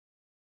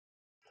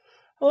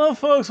Hello,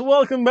 folks.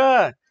 Welcome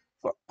back.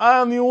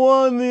 I'm the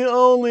one, the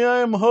only.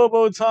 I am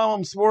Hobo Tom.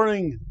 I'm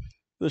sporting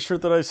the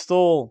shirt that I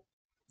stole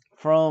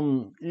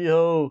from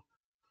Hijo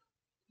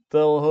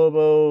del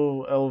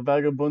Hobo El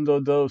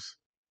Vagabundo Dos.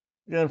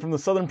 Again, from the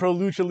Southern Pro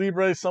Lucha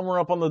Libre, somewhere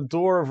up on the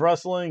door of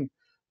wrestling.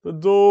 The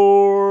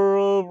door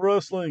of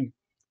wrestling.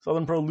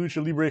 Southern Pro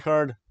Lucha Libre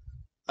card.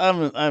 I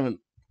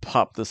haven't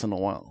popped this in a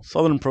while.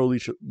 Southern Pro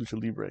Lucha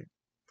Libre.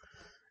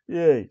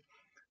 Yay.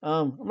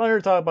 I'm not here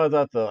to talk about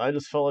that though. I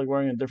just felt like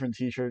wearing a different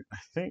T-shirt. I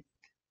think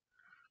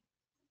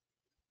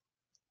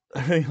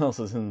everything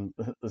else is in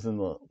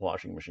the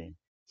washing machine.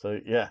 So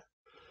yeah,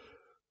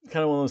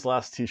 kind of one of those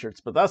last T-shirts,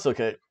 but that's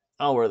okay.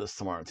 I'll wear this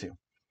tomorrow too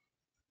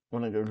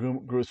when I go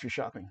grocery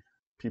shopping.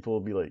 People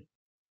will be like,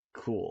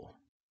 "Cool."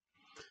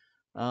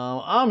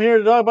 I'm here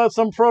to talk about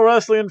some pro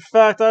wrestling. In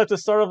fact, I have to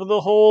start off with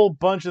a whole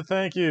bunch of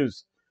thank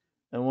yous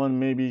and one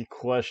maybe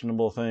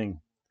questionable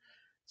thing.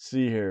 Let's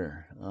see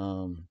here,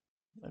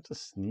 I have to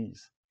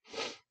sneeze.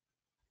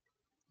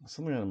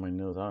 Something out of my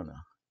nose. I don't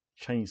know.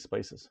 Chinese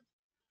spices.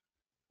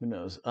 Who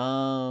knows?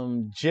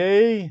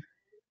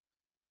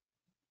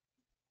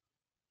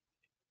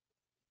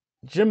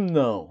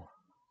 Gymno.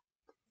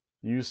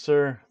 You,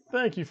 sir.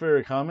 Thank you for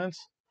your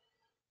comments.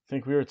 I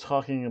think we were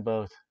talking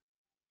about.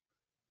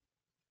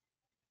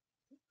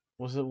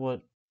 Was it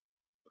what?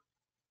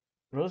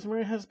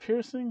 Rosemary has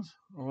piercings?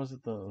 Or was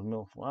it the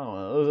MILF? I don't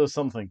know. It was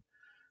something.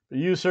 But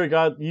you,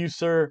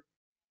 sir,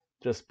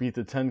 just beat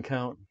the 10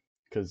 count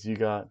because you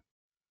got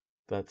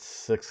that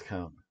 6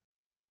 count.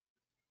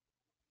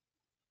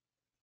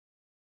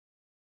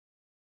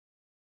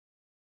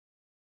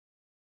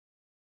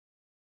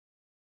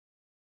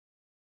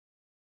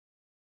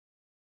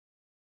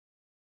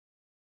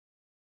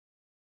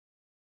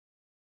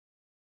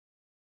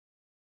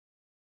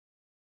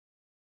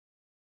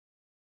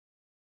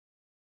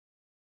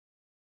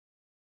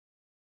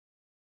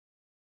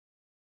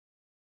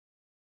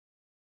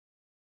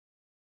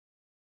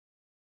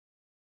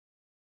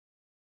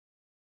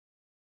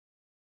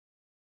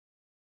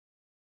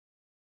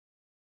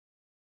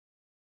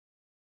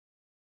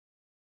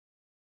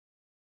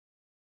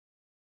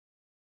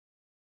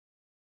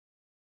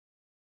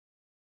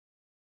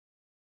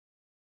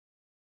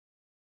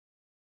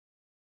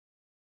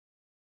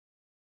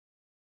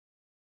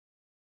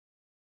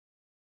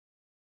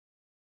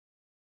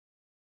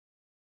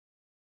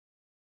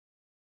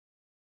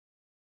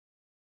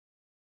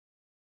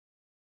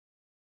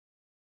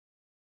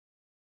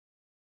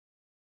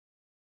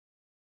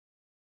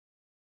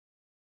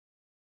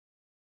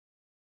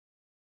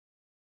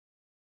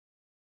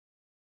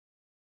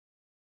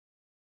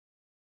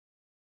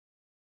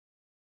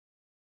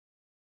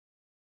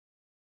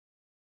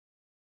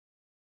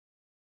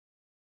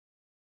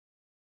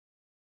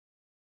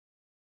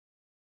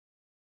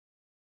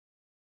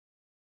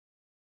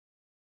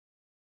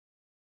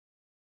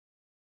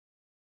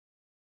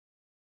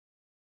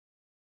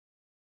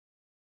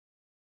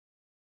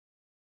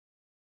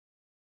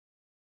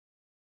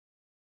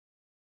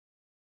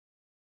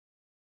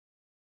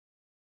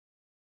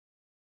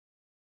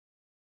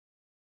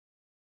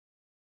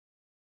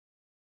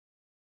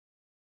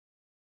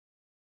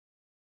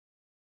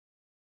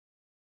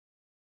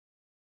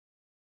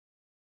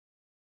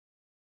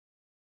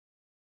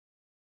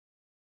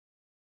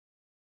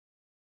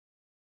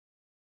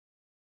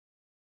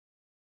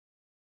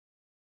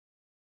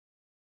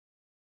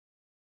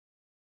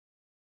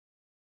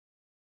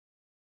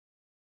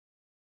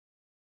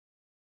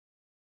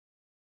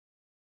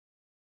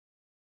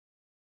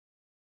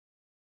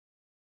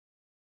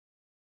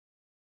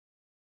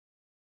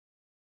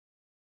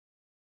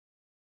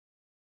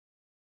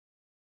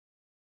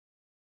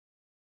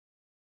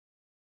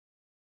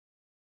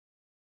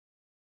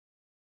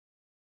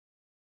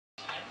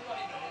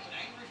 Everybody knows an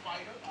angry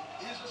fighter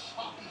is a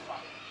sloppy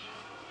fighter.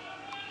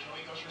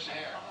 Joey goes for some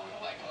air with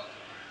a leg hook.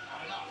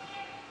 Not enough.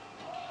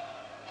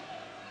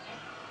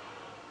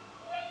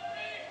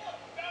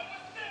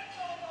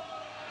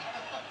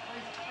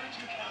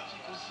 3-2 counts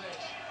equals 6.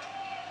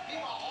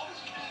 Meanwhile, all this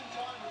is being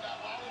done with that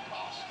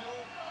lollipop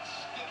still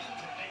sticking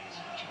to things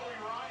for Joey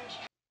Ryan's.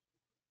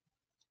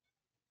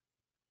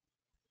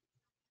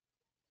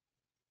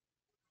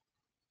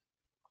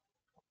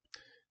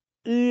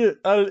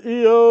 Al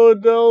Hijo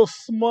del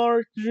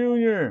Smart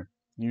Jr.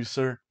 You,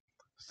 sir,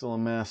 still a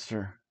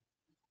master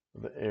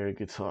of the air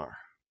guitar.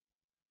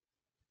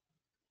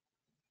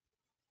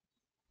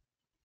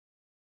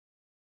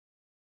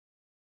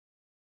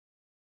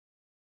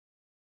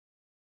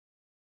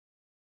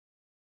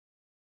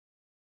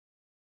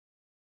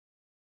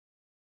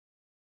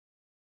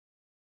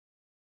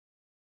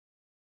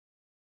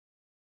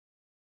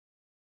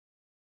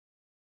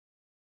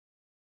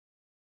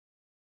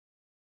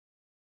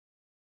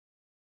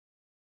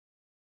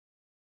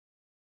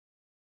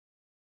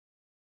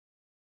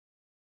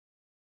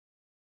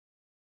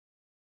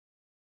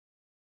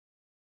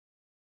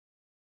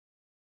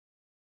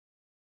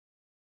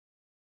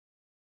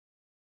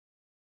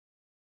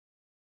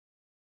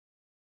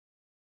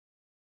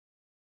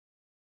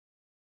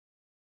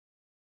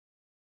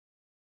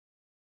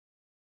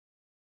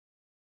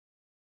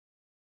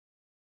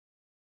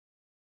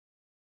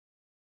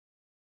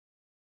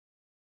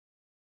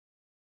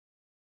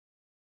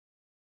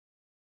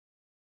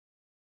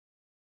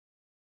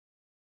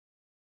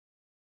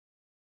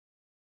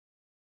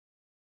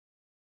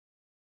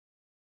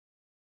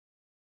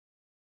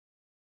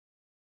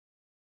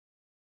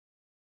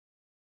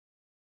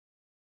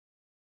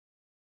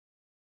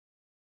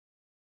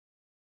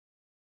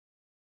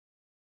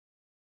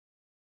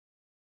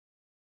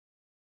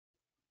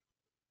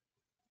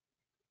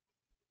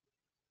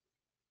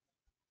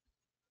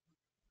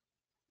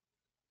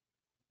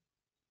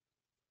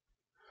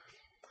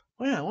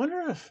 Oh yeah, I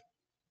wonder if.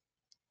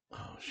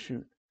 Oh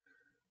shoot!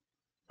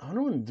 I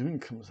wonder when Dune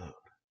comes out.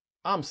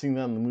 I'm seeing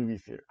that in the movie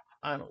theater.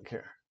 I don't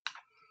care.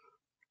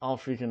 I'll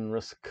freaking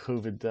risk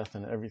COVID death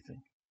and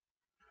everything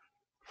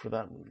for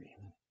that movie.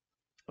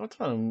 I'm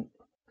trying to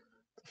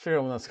figure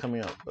out when that's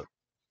coming out, but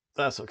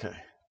that's okay.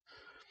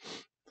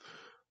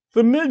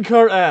 The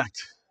mid-card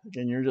act.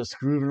 Again, you're just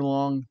grooving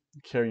along,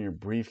 carrying your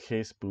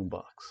briefcase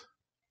boombox.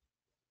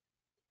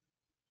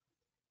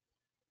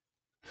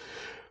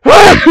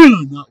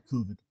 Not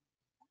COVID.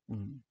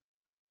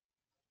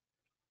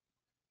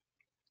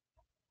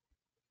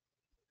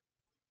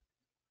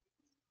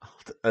 I'll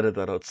have to edit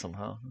that out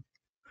somehow.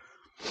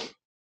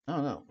 I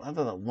don't know. I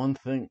thought that one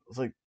thing was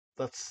like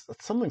that's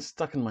something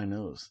stuck in my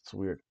nose. It's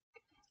weird.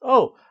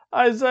 Oh,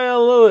 Isaiah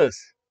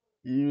Lewis,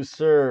 you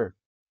sir,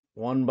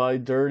 won by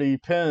dirty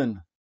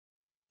pin.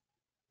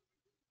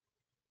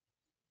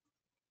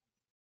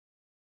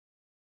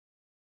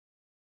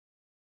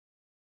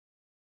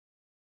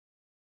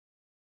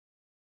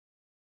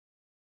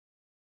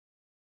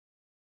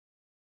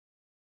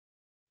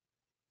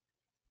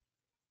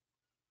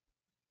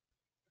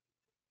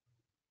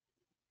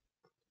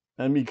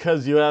 And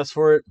because you asked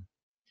for it,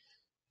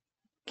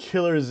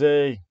 Killer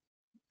Zay,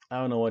 I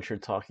don't know what you're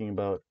talking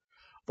about.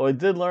 Though I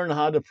did learn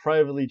how to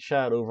privately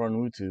chat over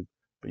on YouTube,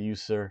 but you,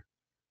 sir,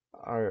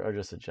 are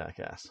just a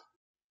jackass.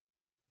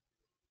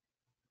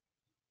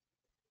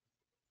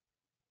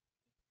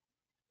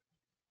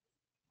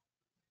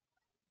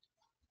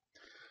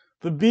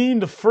 The Bean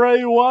to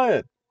Frey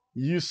Wyatt,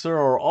 you, sir,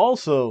 are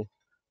also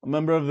a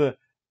member of the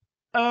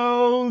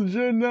El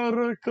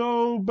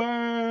Generico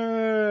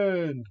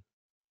Band.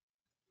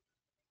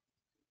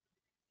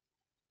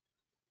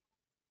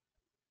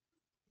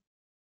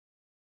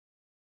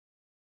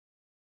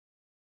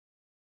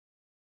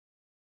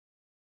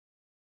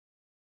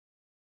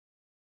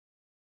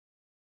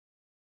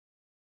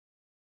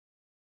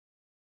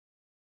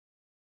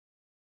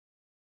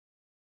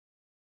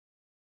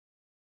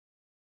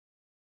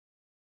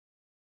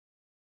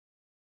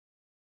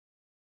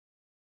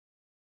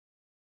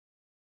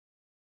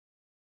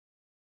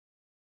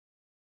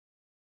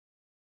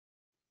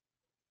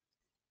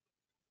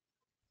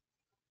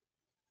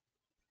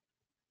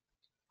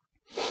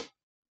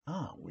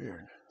 Ah,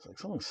 weird. It's like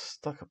something's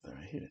stuck up there.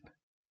 I hate it.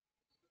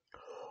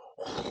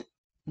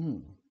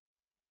 Mm.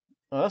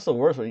 Oh, that's the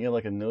worst when you get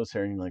like a nose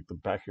hair in like the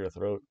back of your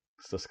throat.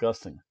 It's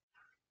disgusting.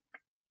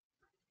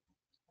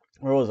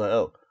 Where was I?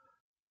 Oh,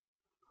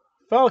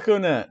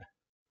 Falconet.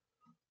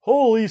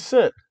 Holy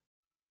shit.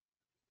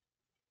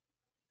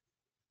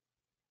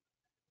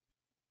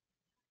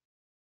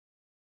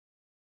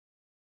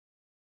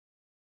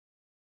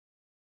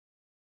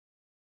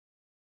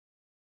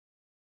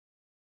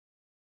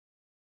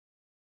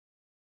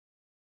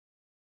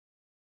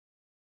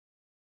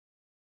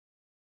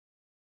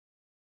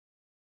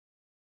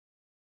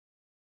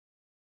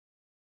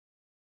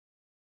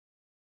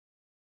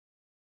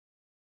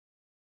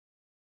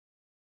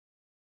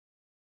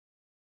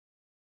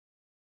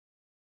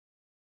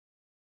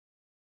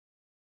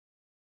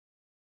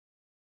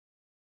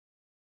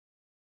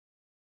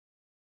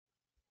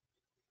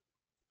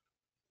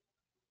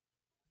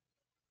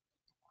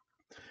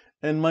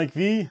 And Mike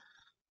V,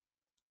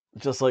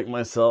 just like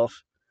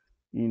myself,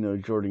 you know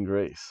Jordan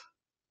Grace.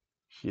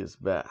 She is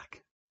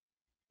back.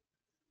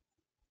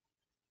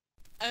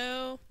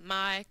 Oh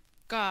my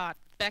God,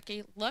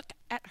 Becky, look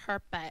at her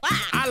butt.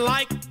 I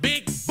like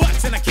big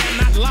butts and I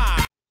cannot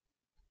lie.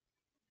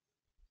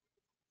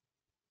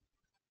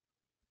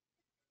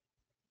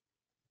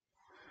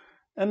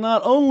 And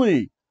not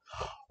only.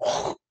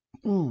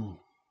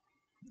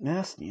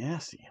 Nasty,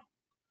 nasty.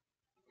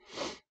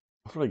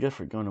 That's what I get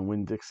for going to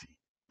Winn Dixie.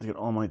 To get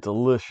all my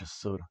delicious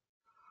soda.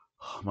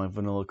 My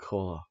vanilla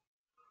cola,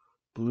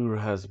 blue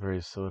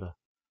raspberry soda,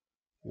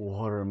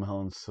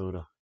 watermelon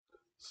soda,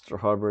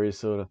 strawberry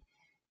soda.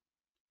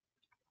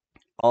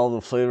 All the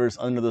flavors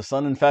under the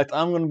sun. In fact,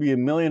 I'm going to be a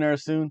millionaire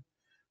soon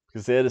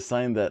because they had to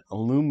sign that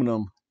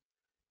aluminum.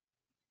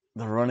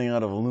 They're running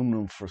out of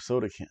aluminum for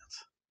soda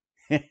cans.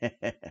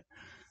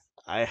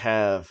 I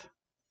have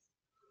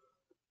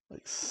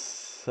like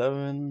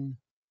 7,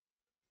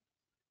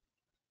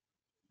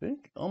 I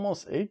think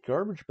almost 8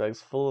 garbage bags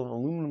full of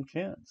aluminum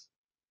cans.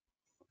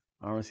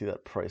 I want to see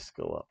that price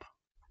go up.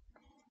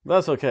 But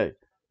that's okay.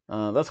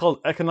 That's called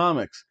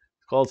economics.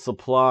 It's called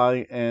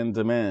supply and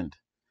demand.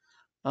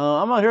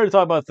 I'm not here to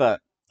talk about that.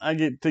 I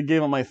get to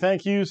give them my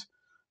thank yous.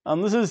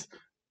 This is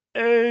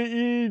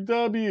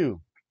AEW.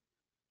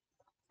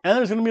 And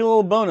there's going to be a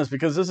little bonus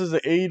because this is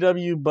the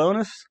AEW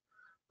bonus.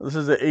 This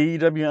is the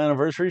AEW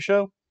anniversary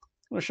show.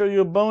 I'm going to show you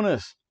a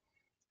bonus.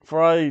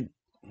 For I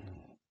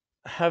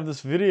have this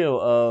video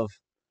of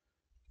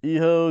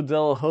Hijo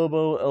del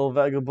Hobo El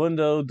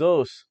Vagabundo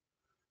Dos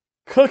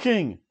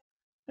cooking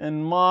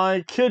in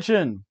my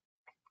kitchen.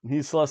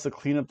 He still has to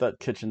clean up that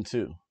kitchen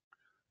too.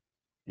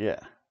 Yeah,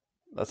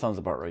 that sounds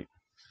about right.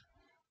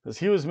 Because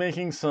he was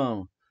making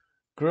some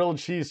grilled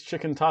cheese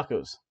chicken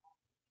tacos.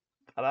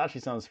 That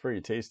actually sounds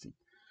pretty tasty.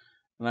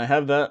 And I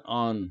have that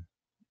on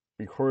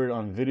recorded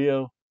on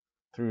video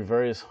through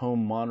various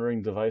home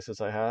monitoring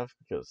devices I have,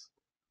 because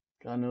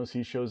God knows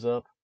he shows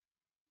up,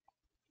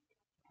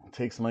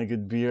 takes my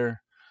good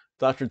beer.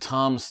 Dr.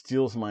 Tom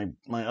steals my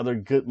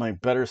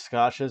better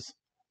scotches.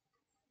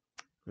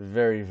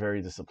 Very,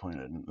 very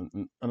disappointed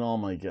in all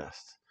my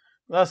guests.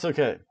 That's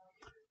okay.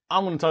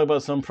 I'm going to talk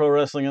about some pro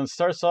wrestling, and it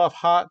starts off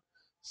hot.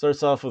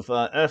 Starts off with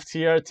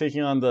FTR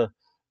taking on the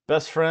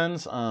Best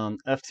Friends.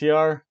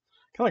 FTR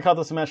kind of caught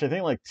this match, I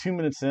think, like 2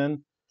 minutes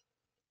in.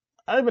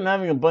 I've been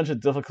having a bunch of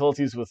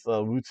difficulties with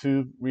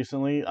YouTube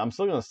recently. I'm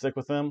still going to stick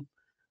with them,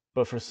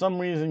 but for some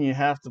reason you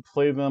have to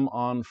play them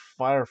on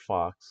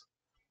Firefox,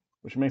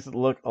 which makes it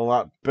look a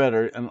lot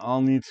better, and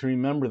I'll need to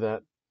remember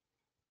that,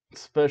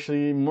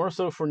 especially more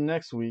so for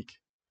next week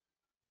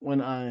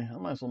when I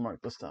might as well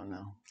mark this down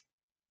now.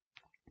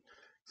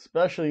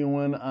 Especially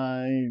when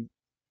I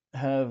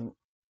have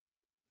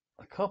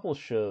a couple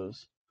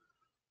shows,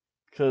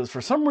 because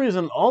for some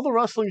reason all the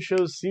wrestling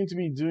shows seem to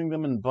be doing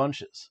them in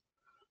bunches.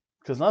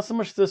 Because not so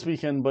much this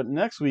weekend, but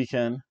next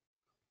weekend,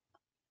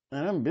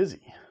 and I'm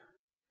busy.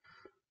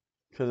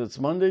 Because it's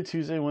Monday,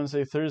 Tuesday,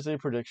 Wednesday, Thursday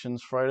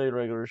predictions, Friday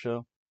regular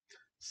show,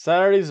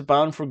 Saturday's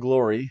Bound for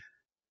Glory.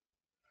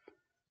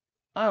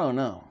 I don't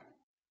know.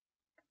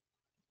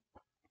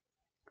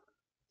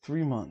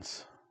 3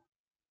 months.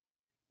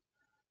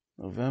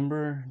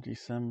 November,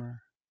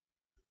 December,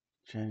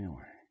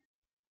 January.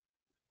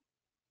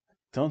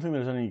 Don't think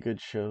there's any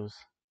good shows.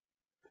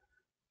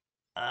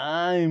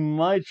 I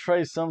might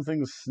try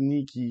something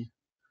sneaky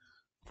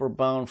for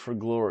Bound for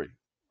Glory.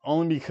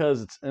 Only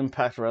because it's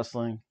Impact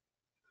Wrestling.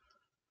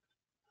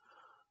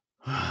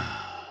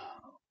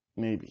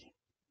 Maybe.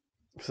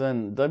 Because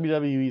then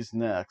WWE's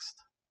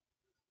next.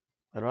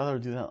 I'd rather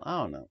do that.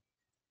 I don't know.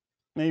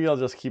 Maybe I'll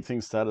just keep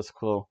things status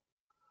quo.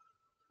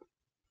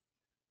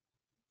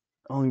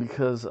 Only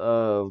because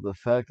of the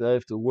fact that I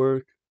have to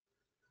work.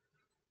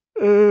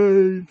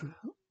 And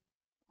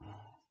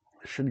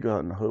I should go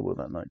out in Hobo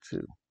that night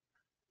too.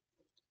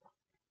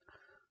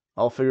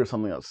 I'll figure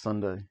something out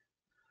Sunday.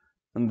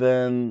 And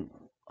then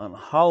on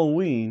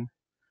Halloween,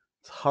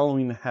 it's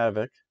Halloween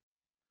Havoc.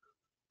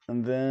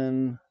 And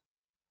then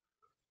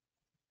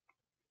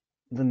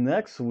the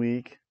next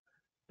week,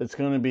 it's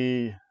going to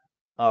be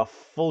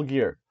Full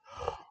Gear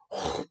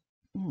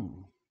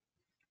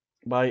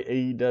by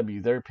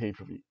AEW, their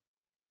pay-per-view.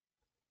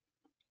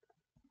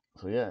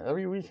 So yeah,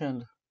 every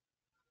weekend.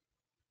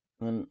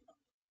 And then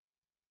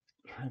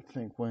I'm trying to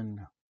think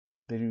when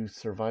they do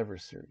Survivor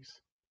Series.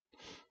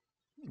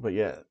 But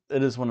yeah,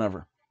 it is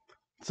whenever.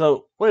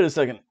 So wait a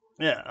second.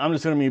 Yeah, I'm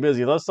just going to be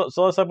busy. Let's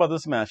talk about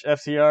this match.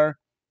 FTR.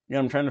 Yeah,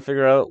 I'm trying to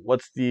figure out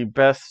what's the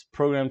best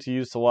program to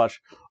use to watch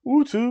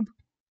YouTube.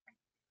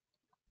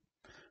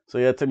 So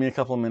yeah, it took me a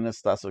couple of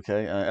minutes. That's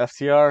okay.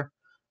 FTR.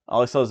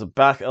 All I saw was a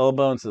back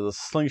elbow into the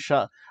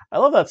slingshot. I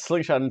love that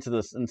slingshot into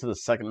the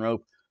second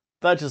rope.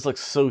 That just looks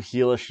so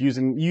heelish.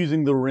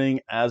 Using the ring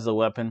as a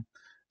weapon.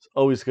 It's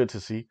always good to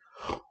see.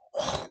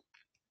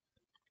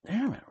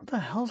 Damn it! What the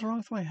hell's wrong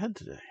with my head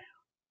today?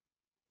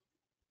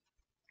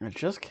 It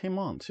just came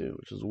on too,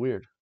 which is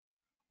weird.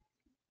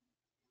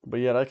 But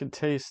yet I could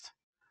taste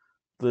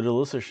the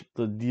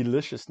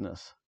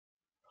deliciousness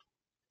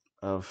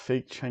of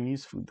fake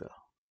Chinese food though.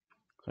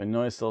 So I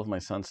know I still have my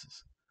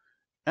senses.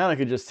 And I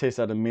could just taste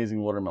that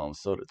amazing watermelon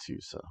soda too,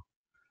 so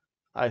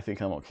I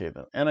think I'm okay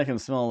though. And I can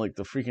smell like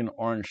the freaking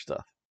orange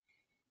stuff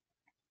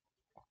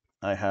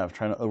I have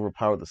trying to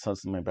overpower the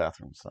scents in my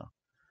bathroom, so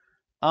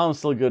I'm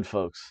still good,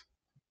 folks.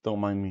 Don't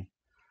mind me.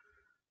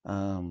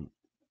 From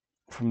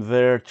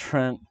there,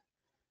 Trent,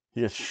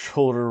 he gets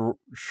shoulder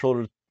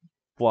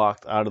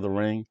blocked out of the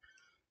ring.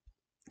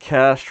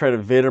 Cash tried a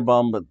Vader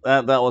bomb, but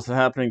that wasn't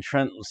happening.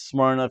 Trent was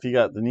smart enough. He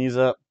got the knees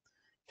up.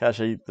 Cash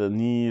ate the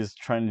knees,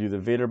 trying to do the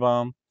Vader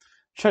bomb.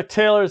 Chuck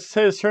Taylor, it's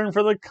his turn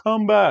for the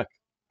comeback.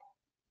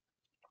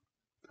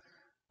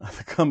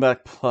 The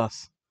comeback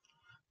plus.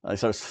 He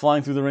starts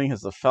flying through the ring,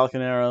 hits the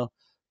Falcon Arrow.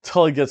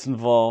 Tully gets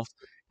involved.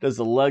 Does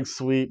the leg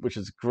sweep, which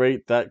is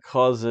great. That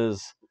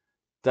causes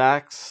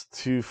Dax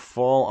to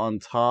fall on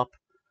top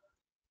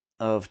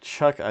of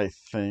Chuck, I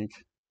think.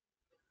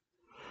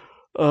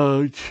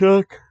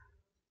 Chuck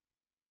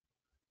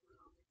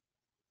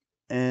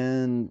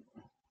and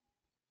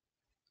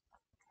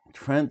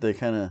Trent, they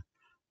kind of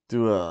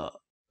do a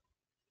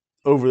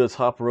over the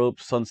top rope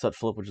sunset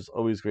flip, which is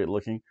always great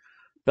looking.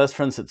 Best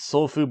Friends hit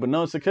Soul Food, but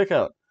no, it's a kick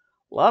out.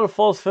 A lot of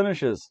false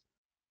finishes.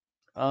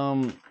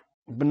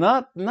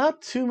 But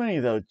not too many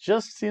though.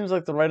 Just seems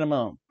like the right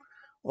amount.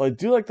 Well, I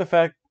do like the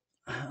fact,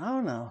 I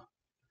don't know,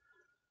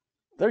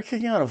 they're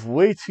kicking out of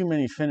way too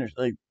many finishes.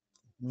 Like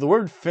the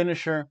word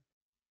finisher,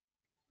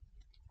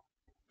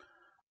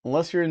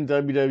 unless you're in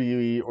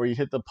WWE or you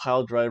hit the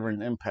pile driver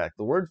in Impact,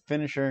 the word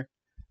finisher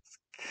is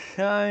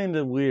kind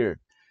of weird.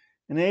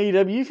 In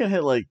AEW, you can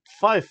hit like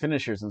 5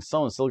 finishers and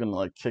someone's still gonna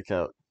like kick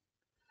out.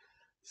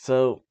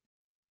 So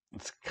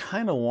it's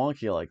kind of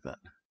wonky like that.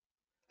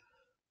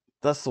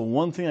 That's the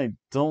one thing I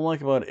don't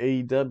like about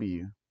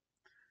AEW.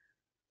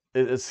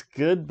 It's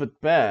good but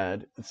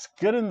bad. It's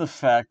good in the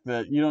fact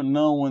that you don't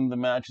know when the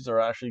matches are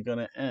actually going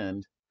to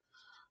end.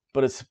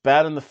 But it's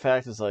bad in the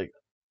fact it's like,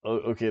 oh,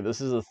 okay,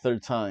 this is the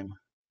third time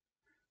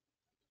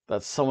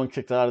that someone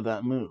kicked out of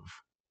that move.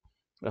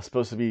 That's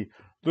supposed to be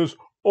this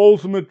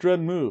ultimate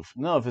dread move.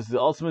 No, if it's the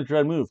ultimate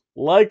dread move,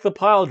 like the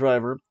pile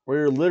driver, where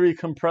you're literally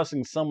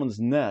compressing someone's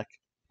neck,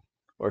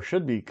 or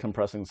should be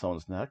compressing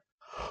someone's neck.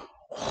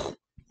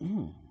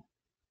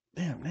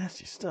 Damn,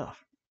 nasty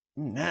stuff.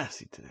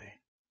 Nasty today.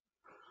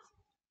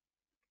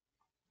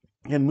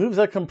 And moves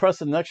that compress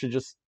the neck should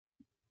just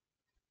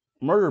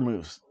murder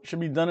moves. Should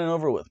be done and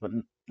over with. But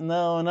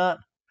no, not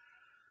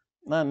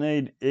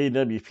in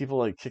AEW. People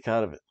like kick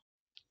out of it.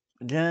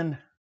 Again,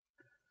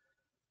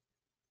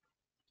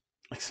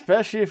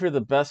 especially if you're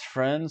the best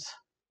friends.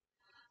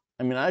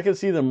 I mean, I could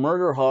see the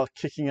Murder Hawk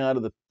kicking out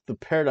of the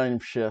paradigm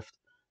shift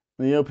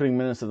in the opening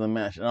minutes of the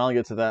match, and I'll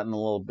get to that in a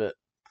little bit.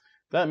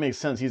 That makes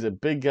sense. He's a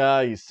big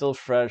guy. He's still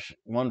fresh.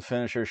 One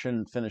finisher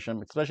shouldn't finish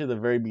him, especially at the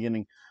very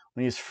beginning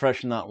when he's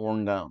fresh and not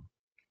worn down.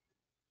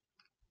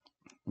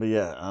 But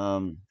yeah,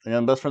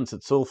 again, best friends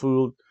at Soul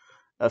Food.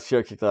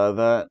 FTR kicked out of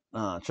that.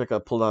 Check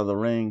out pulled out of the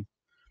ring.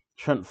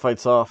 Trent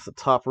fights off the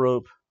top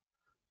rope.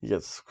 He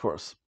gets, of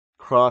course,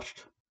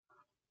 crotched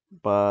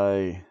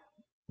by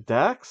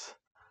Dax.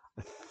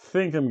 I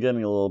think I'm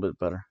getting a little bit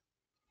better.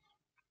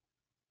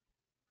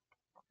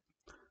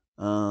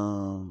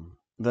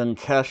 Then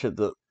Cash hit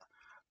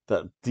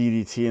that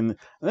DDT, and it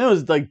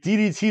was like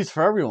DDTs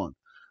for everyone.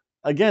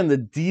 Again, the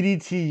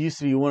DDT used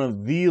to be one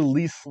of the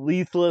least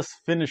lethalest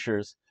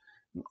finishers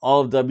in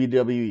all of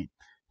WWE.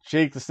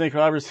 Jake the Snake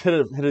Roberts hit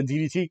a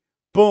DDT,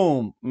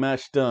 boom,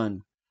 match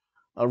done.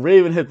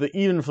 Raven hit the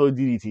even flow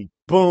DDT,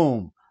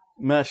 boom,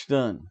 match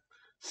done.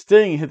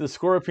 Sting hit the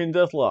Scorpion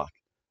Deathlock,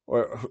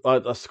 or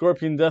a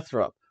Scorpion Death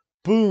Drop,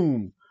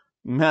 boom,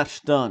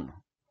 match done.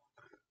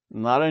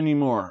 Not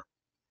anymore.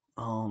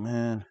 Oh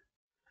man,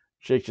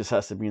 Jake just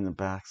has to be in the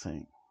back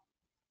saying,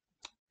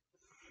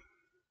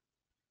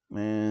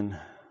 man.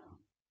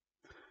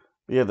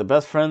 But yeah, the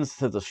best friends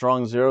hit the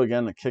strong zero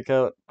again, a kick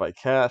out by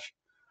Cash.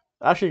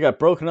 Actually got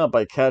broken up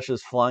by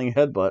Cash's flying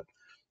headbutt.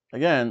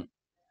 Again,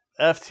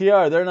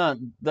 FTR,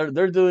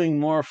 they're doing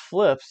more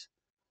flips,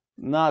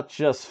 not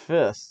just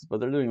fists, but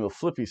they're doing the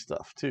flippy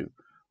stuff too.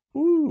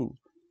 Woo!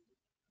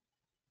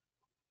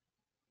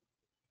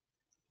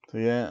 So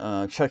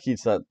yeah, Chuck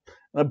eats that.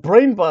 A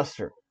brain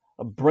buster.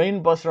 A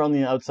brain buster on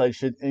the outside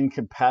should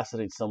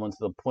incapacitate someone to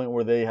the point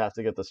where they have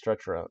to get the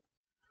stretcher out.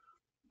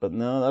 But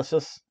no, that's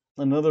just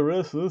another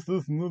wrestling. This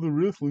is another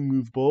wrestling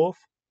move, boss.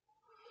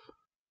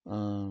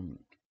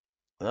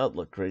 That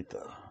looked great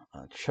though.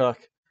 Chuck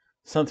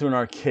sent to an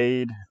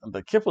arcade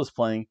that Kip was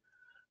playing.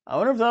 I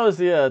wonder if that was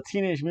the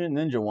Teenage Mutant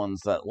Ninja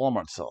ones that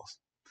Walmart sells.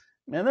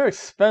 Man, they're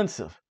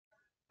expensive.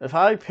 If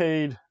I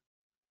paid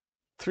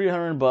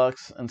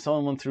 $300 and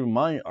someone went through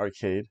my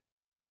arcade,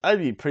 I'd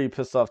be pretty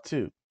pissed off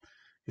too.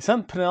 He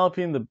sent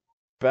Penelope in the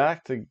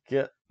back to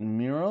get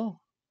Miro?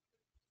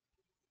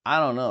 I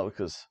don't know,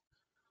 because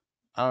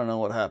I don't know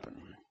what happened.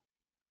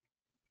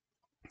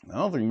 I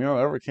don't think Miro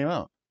ever came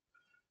out.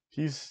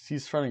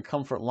 He's trying to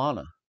comfort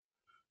Lana.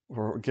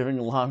 Or giving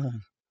Lana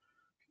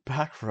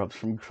back rubs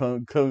from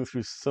going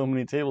through so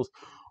many tables.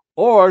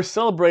 Or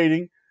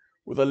celebrating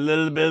with a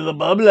little bit of the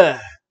bubbly.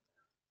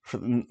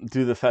 Due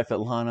to the fact that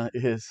Lana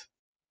is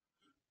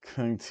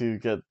going to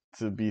get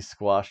to be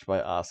squashed by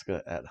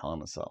Asuka at Hell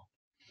in a Cell.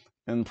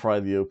 And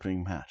probably the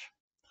opening match.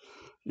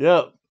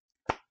 Yep.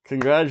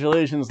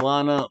 Congratulations,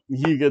 Lana.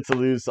 You get to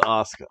lose to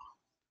Asuka.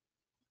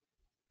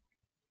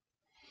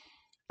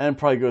 And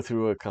probably go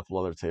through a couple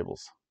other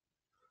tables.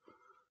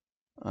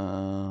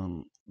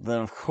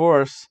 Then, of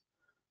course,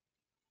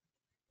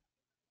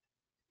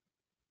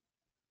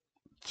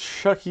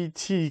 Chucky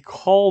T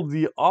called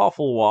the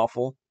awful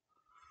waffle.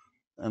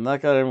 And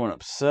that got everyone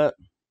upset.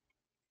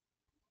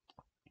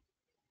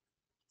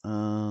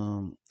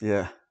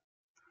 Yeah.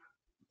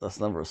 That's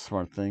never a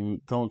smart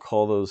thing. Don't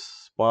call those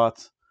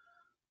spots.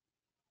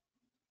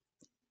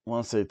 I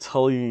want to say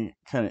Tully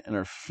kind of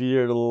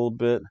interfered a little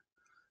bit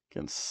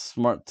against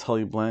smart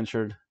Tully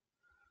Blanchard.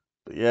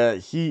 But yeah,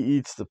 he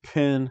eats the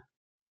pin.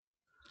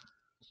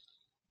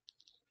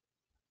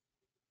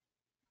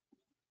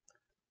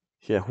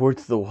 Yeah, word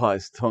to the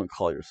wise, don't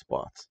call your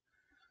spots.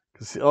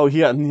 Because, he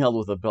got nailed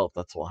with a belt,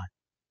 that's why.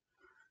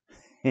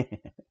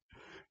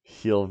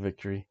 Heel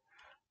victory.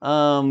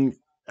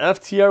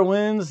 FTR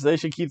wins. They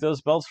should keep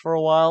those belts for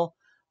a while.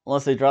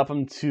 Unless they drop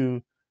them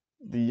to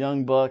the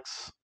Young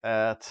Bucks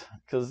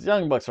because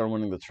Young Bucks are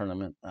winning the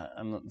tournament.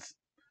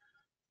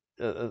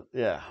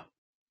 Yeah.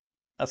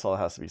 That's all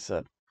that has to be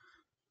said.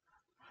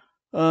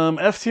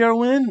 FTR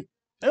win.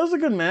 It was a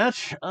good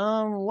match.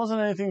 Wasn't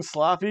anything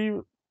sloppy.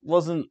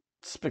 Wasn't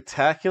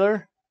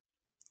spectacular.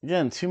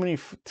 Again, too many.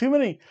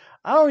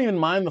 I don't even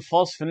mind the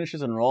false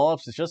finishes and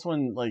roll-ups. It's just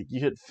when you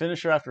hit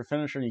finisher after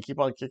finisher and you keep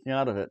on kicking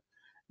out of it,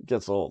 it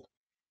gets old.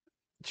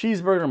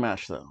 Cheeseburger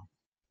match though.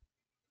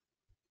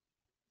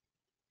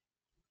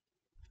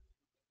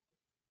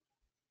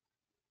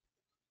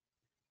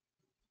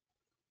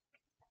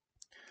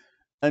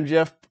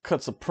 MJF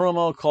cuts a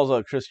promo, calls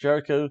out Chris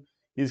Jericho.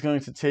 He's going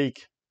to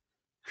take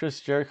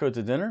Chris Jericho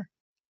to dinner.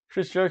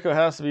 Chris Jericho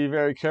has to be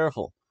very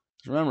careful.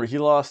 Remember, he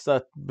lost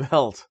that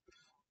belt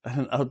at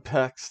an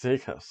Outback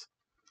Steakhouse.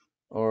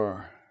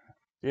 Or,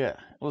 yeah,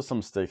 it was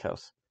some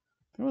steakhouse.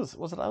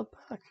 Was it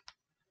Outback?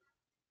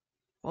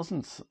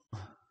 Wasn't.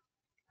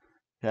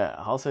 Yeah,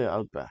 I'll say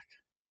Outback.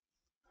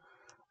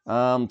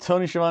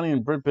 Tony Schiavone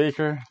and Britt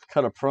Baker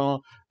cut a promo.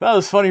 That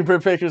was funny.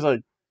 Britt Baker's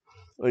like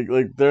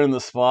they're in the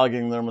spa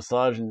getting their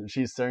massage, and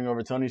she's staring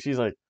over Tony. She's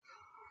like,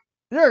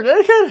 "You're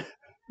naked?"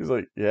 He's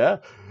like, "Yeah."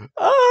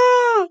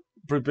 Ah!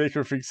 Britt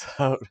Baker freaks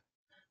out.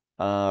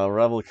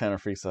 Rebel kind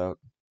of freaks out.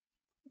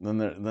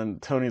 Then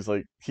Tony's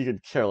like, he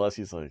could care less.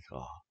 He's like,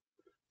 "Oh,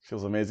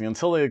 feels amazing."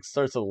 Until he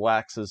starts to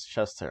wax his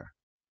chest hair.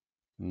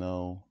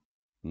 No,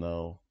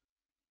 no,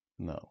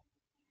 no.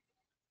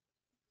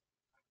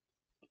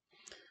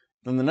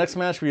 Then the next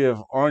match we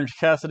have Orange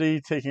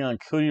Cassidy taking on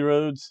Cody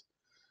Rhodes.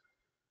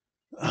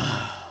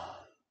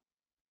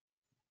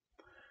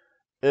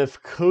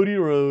 If Cody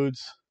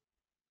Rhodes,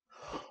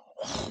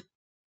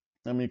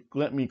 let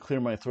me clear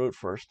my throat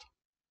first,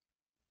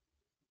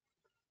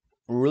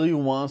 really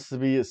wants to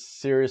be a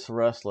serious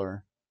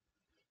wrestler,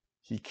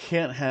 he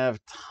can't have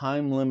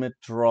time limit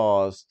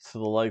draws to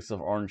the likes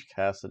of Orange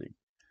Cassidy.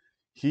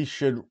 He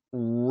should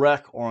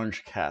wreck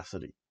Orange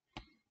Cassidy.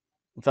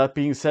 With that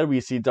being said,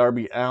 we see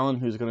Darby Allin,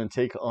 who's going to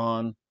take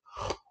on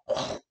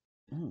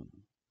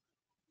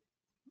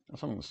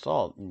something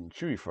salt and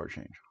chewy for a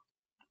change.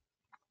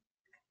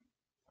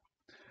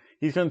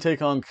 He's going to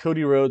take on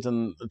Cody Rhodes,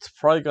 and it's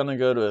probably going to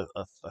go to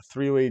a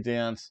three-way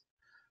dance,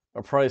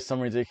 or probably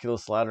some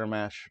ridiculous ladder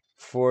match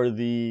for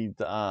the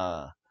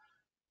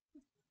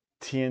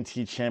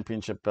TNT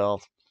Championship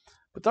belt.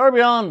 But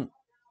Darby Allin,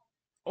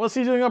 what's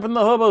he doing up in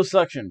the hobo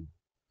section?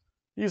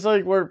 He's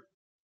like where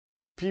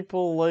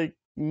people like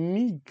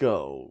me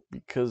go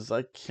because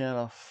I can't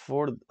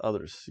afford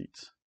other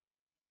seats.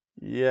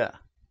 Yeah.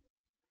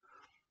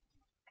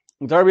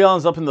 Darby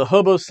Allin's up in the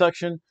hobo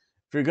section.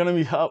 If you're going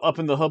to be up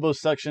in the hobo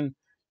section,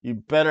 you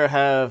better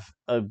have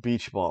a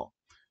beach ball.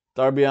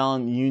 Darby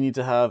Allin, you need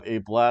to have a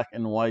black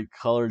and white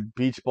colored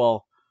beach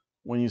ball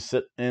when you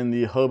sit in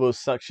the hobo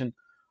section,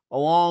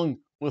 along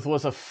with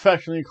what's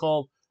affectionately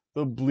called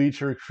the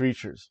bleacher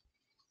creatures.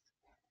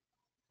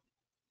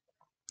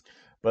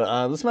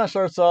 But this match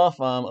starts off,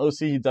 OC,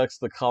 he ducks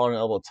the collar and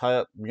elbow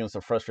tie-up, begins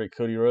to frustrate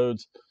Cody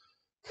Rhodes.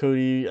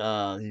 Cody,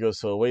 he goes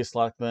to a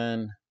waistlock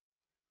then.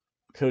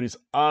 Cody's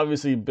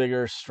obviously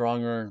bigger,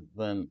 stronger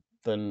than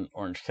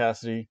Orange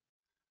Cassidy.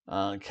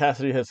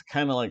 Cassidy has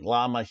kind of like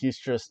La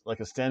Magistra,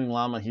 like a standing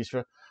La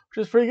Magistra, which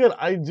is pretty good.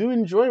 I do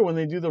enjoy when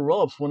they do the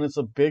roll-ups when it's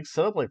a big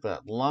setup like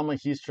that. La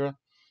Magistra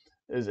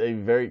is a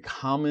very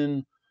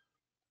common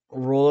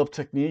roll-up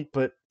technique,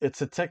 but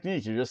it's a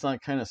technique. You're just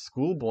not kind of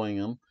schoolboying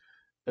them.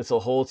 It's a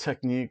whole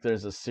technique.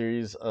 There's a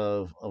series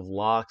of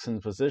locks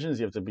and positions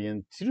you have to be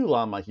in to do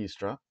La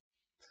Magistra.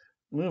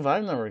 Move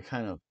I've never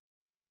kind of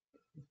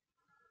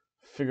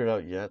figured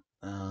out yet.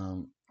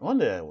 One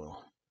day I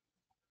will.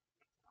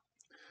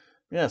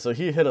 Yeah, so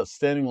he hit a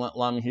standing La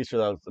Magistra.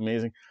 That was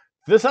amazing.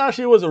 This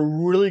actually was a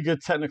really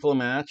good technical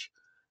match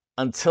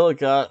until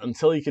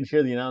you could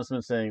hear the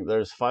announcement saying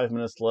there's 5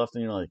 minutes left,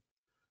 and you're like,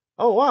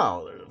 oh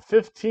wow,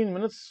 15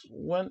 minutes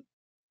went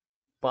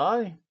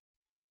by?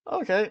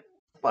 Okay,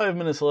 5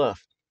 minutes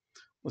left.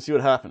 Let's see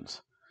what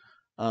happens.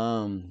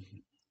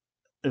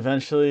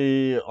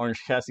 Eventually,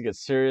 Orange Cassidy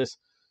gets serious,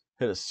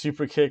 hit a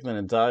super kick, then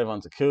a dive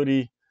onto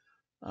Cody.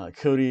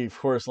 Cody, of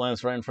course,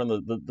 lands right in front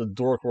of the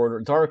Dark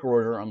Order.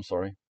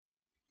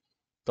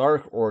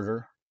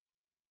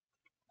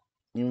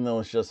 Even though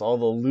it's just all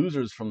the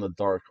losers from the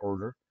Dark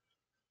Order.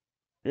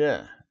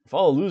 Yeah, if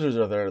all the losers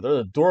are there, they're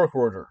the Dark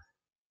Order.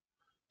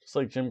 Just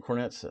like Jim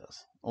Cornette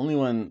says. Only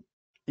when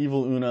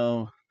Evil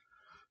Uno,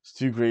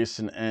 Stu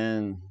Grayson,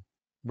 and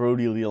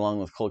Brody Lee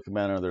along with Colt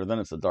Cabana are there, then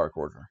it's the Dark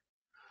Order.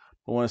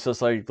 But when it's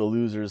just like the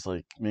losers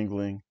like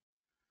mingling,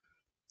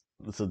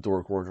 it's a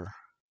Dark Order.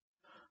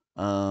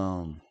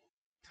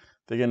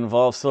 They get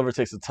involved. Silver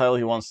takes the title.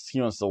 He wants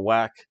to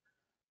whack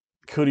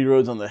Cody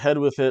Rhodes on the head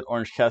with it.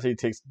 Orange Cassidy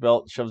takes the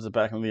belt, shoves it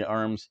back into the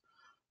arms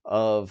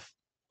of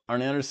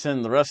Arn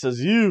Anderson. The ref says,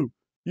 you're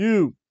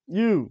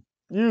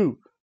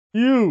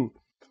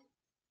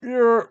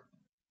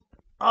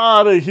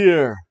out of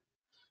here.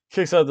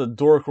 Kicks out the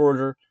Dork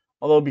Order.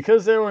 Although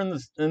because they were in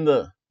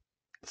the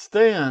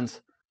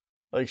stands,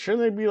 like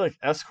shouldn't they be like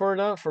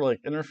escorted out for like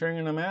interfering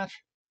in a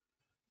match?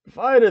 If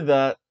I did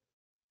that,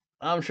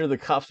 I'm sure the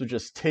cops would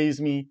just tase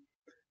me,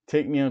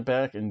 take me out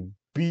back, and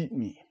beat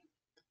me.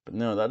 But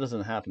no, that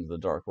doesn't happen to the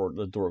Dork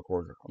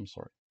Order. I'm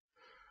sorry.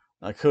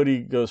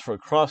 Cody goes for a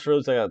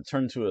crossroads. They got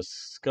turned to a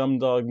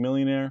scumdog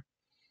millionaire.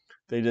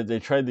 They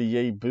tried the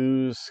yay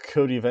boos.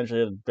 Cody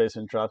eventually had a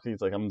basement drop. He's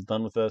like, I'm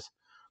done with this.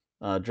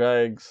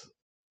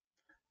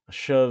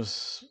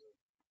 Shoves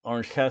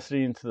Orange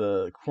Cassidy into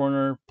the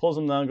corner, pulls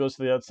him down, goes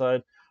to the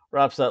outside,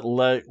 wraps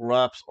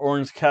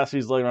Orange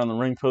Cassidy's leg around the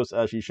ring post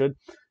as he should.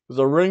 Because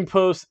the ring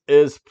post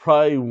is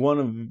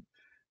probably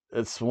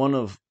it's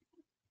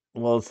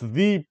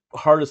the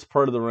hardest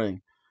part of the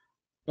ring.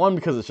 One,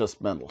 because it's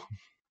just metal.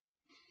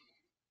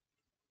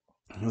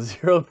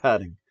 Zero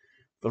padding.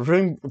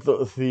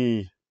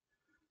 the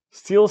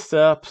steel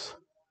steps,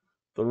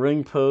 the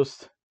ring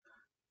post,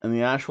 and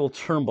the actual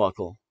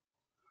turnbuckle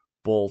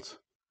bolt.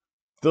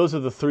 Those are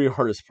the three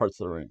hardest parts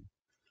of the ring.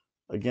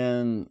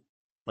 Again,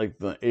 like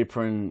the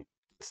apron,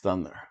 it's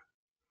done there.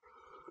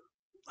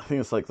 I think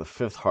it's like the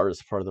fifth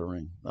hardest part of the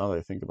ring, now that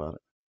I think about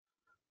it.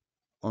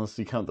 Unless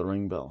you count the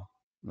ring bell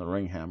and the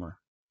ring hammer.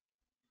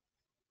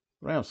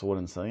 Ramps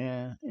wooden, so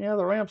yeah,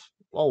 the ramps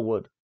all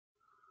wood.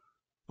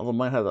 Although it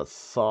might have that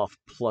soft,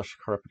 plush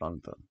carpet on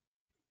it, though.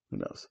 Who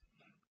knows?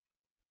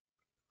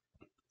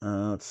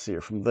 Let's see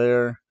here. From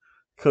there,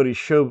 Cody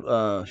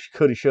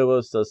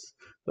Shobos does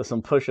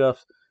some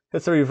push-ups.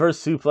 Hits a reverse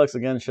suplex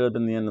again. Should have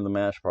been the end of the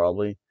match,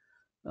 probably.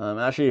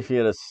 Actually, if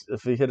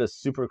he hit a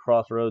super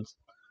crossroads,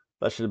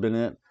 that should have been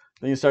it.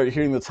 Then you start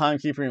hearing the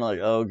timekeeper, and you're like,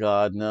 oh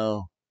god,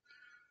 no.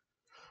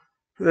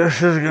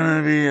 This is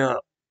gonna be a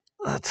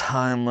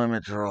time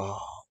limit draw.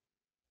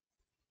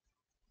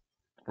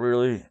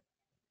 Really?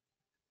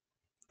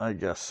 I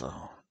guess so.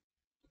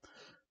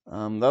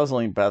 That was the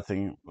only bad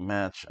thing the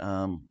match.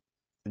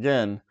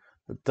 Again,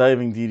 the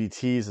diving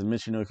DDTs and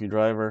Michinoku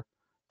driver.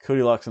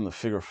 Cody locks in the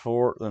figure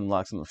four, then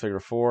locks in the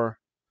figure four.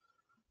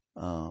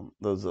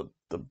 Those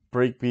the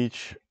break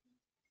beach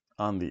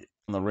on the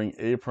ring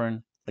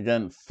apron.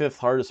 Again, fifth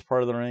hardest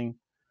part of the ring.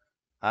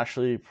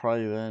 Actually,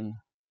 probably then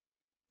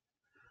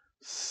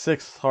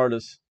sixth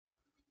hardest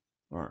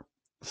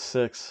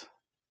sixth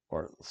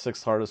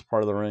hardest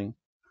part of the ring,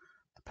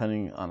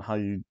 depending on how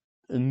you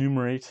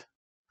enumerate.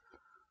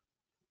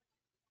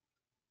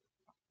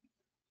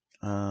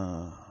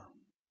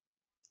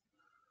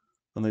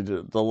 When they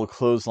do double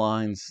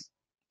clotheslines,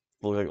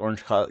 look like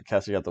Orange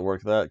Cassidy got to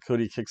work that.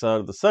 Cody kicks out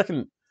of the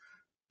second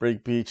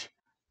break beach.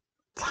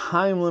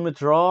 Time limit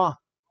draw.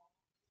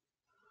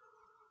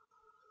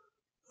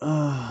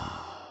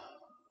 Not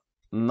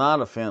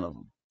a fan of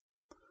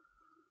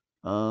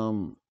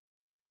them.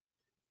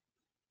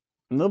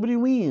 Nobody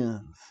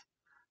wins.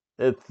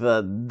 It's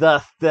the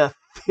dust that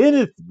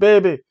finished,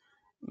 baby.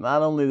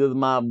 Not only does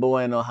my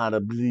boy know how to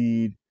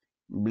blade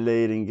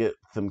and get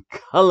some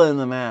color in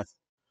the match,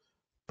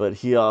 but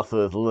he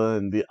also has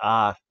learned the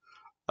art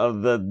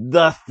of the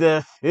dust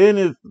that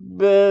finished,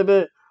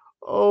 baby.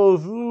 Oh,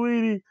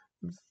 sweetie,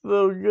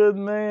 so good,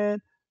 man.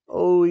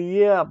 Oh,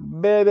 yeah,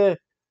 baby.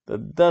 The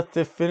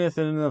dusty finish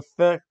in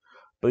effect.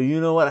 But you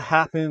know what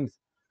happens?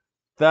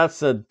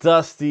 That's a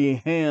dusty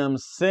ham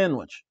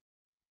sandwich.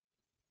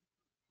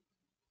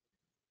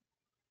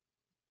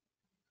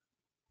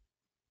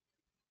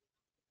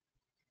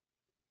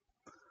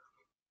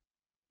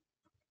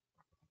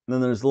 And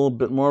then there's a little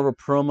bit more of a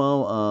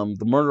promo.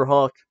 The Murder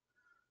Hawk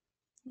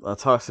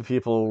talks to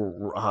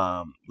people.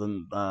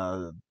 Then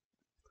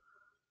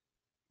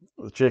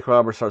Jake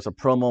Roberts starts a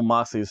promo.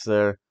 Moxley's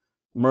there.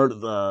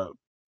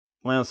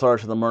 Lance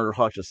Archer, the Murder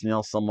Hawk, just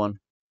nails someone.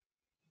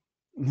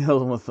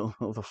 Nails him with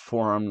a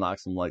forearm,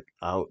 knocks him like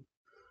out.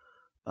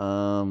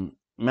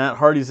 Matt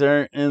Hardy's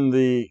there in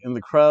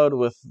the crowd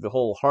with the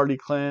whole Hardy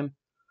clan.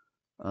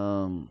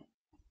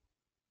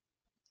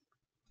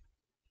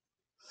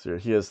 So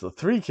he has the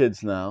three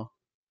kids now.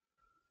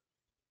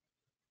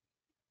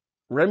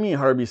 Remy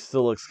Hardy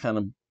still looks kind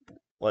of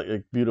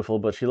like beautiful,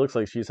 but she looks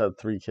like she's had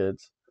three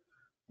kids.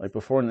 Like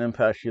before in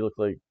Impact, she looked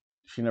like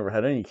she never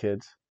had any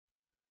kids,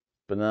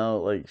 but now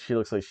like she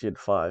looks like she had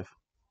 5.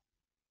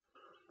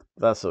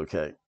 That's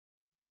okay.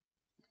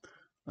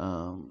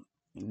 You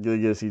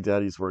get to see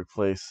Daddy's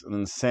workplace, and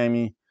then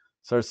Sammy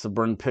starts to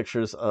burn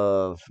pictures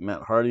of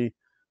Matt Hardy.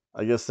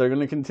 I guess they're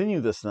going to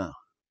continue this now.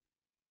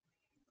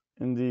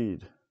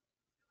 Indeed.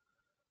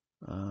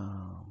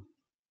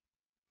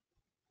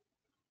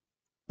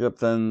 Yep.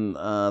 Then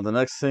the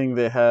next thing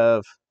they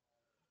have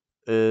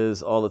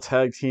is all the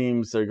tag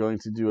teams. They're going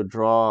to do a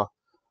draw,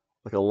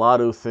 like a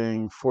lotto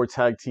thing. 4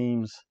 tag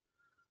teams.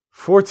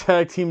 4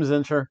 tag teams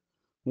enter.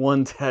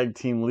 1 tag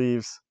team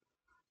leaves.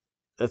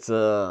 It's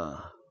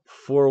a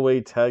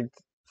 4-way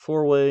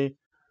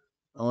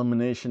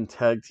elimination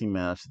tag team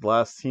match. The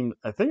last team,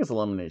 I think it's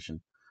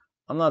elimination.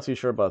 I'm not too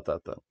sure about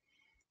that though.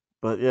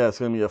 But yeah, it's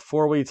going to be a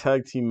 4-way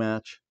tag team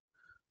match.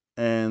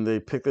 And they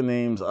pick the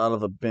names out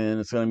of a bin.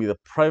 It's going to be the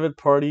Private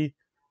Party,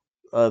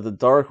 the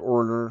Dark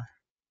Order,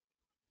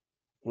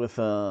 with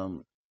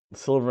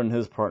Silver and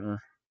his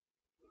partner,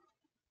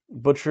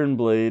 Butcher and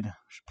Blade.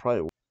 Should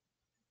probably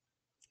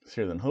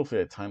here then.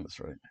 Hopefully I timed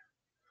this right.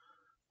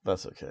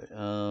 That's okay.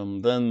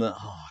 Then the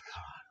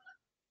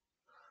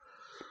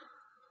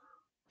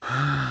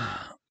god.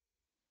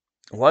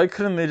 Why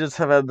couldn't they just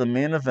have had the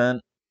main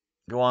event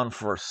go on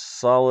for a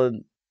solid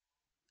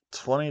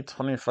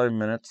 20-25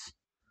 minutes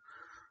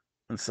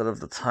instead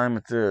of the time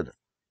it did?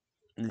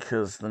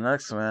 Because the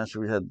next match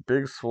we had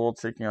Big Swole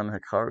taking on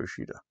Hikaru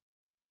Shida.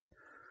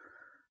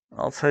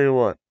 I'll tell you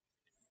what.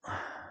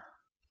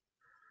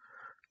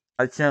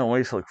 I can't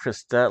wait till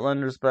Chris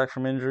Statlander's back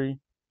from injury.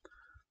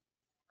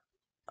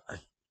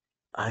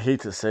 I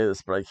hate to say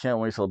this, but I can't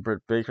wait till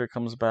Britt Baker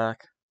comes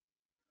back.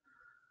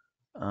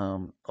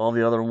 All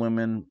the other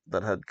women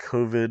that had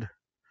COVID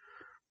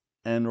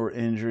and or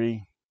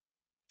injury.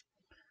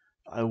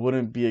 I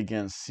wouldn't be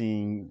against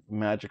seeing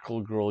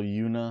Magical Girl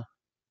Yuna,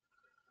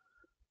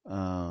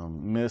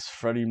 Miss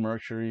Freddie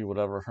Mercury,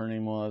 whatever her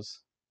name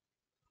was.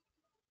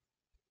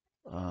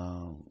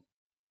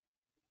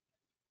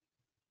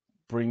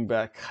 Bring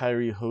back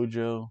Kairi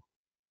Hojo.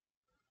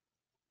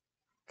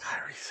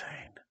 Kairi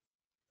Sane.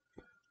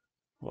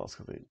 Who else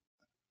could they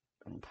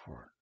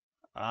import?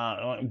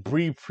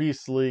 Bree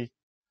Priestley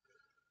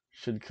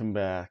should come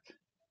back.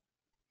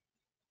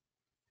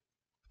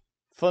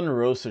 Thunder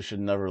Rosa should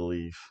never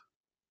leave.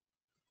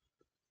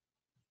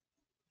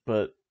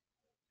 But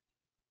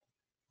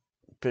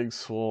Big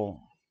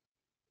Swole,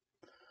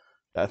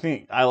 I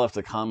think I left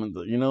a comment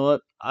that, you know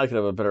what? I could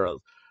have a better...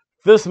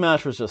 This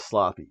match was just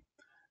sloppy.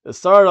 It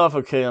started off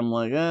okay. I'm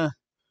like, this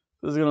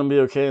is going to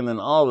be okay. And then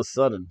all of a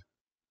sudden,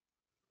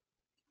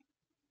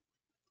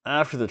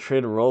 after the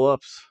trade of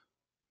roll-ups,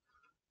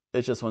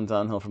 it just went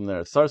downhill from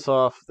there. It starts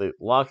off, they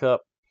lock up,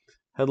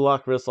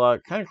 headlock, wrist lock,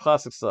 kind of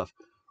classic stuff.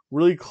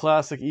 Really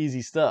classic,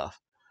 easy stuff.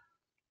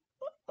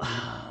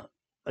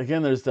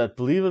 Again, there's that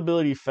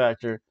believability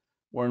factor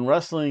where in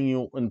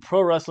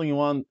pro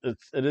wrestling,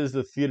 it is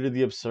the theater of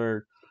the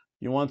absurd.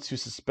 You want to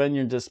suspend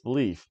your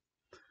disbelief.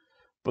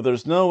 But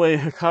there's no way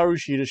Hikaru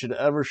Shida should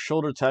ever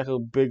shoulder tackle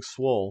Big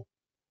Swole.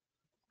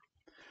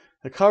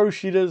 Hikaru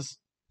Shida's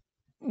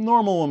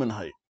normal woman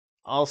height.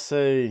 I'll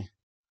say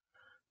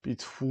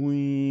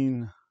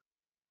between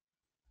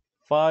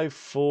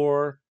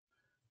 5'4"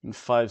 and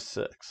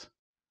 5'6".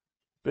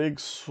 Big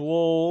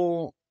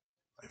Swole,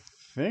 I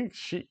think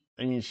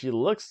she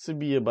looks to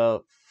be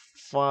about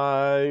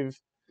 5'8"-ish,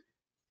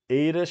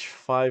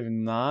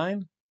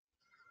 5'9".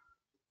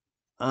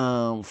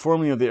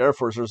 Formerly of the Air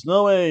Force. There's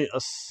no way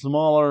a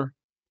smaller...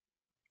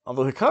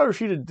 Although Hikaru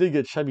Shida did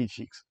get chubby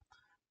cheeks.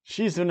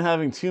 She's been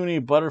having too many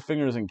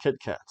Butterfingers and Kit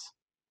Kats.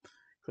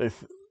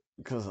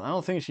 Because I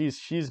don't think she's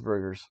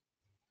cheeseburgers.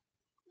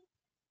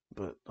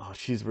 But,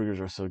 cheeseburgers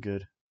are so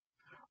good.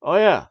 Oh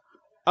yeah,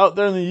 out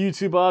there in the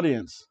YouTube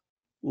audience,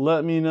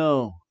 let me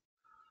know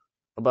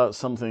about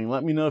something.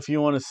 Let me know if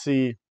you want to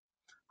see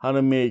how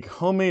to make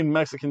homemade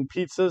Mexican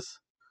pizzas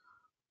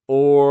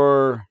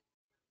or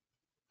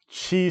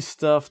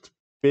cheese-stuffed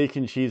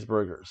bacon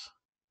cheeseburgers.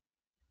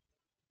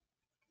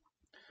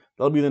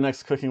 That'll be the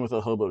next Cooking with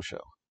a Hobo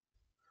show.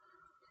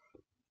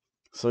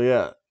 So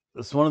yeah,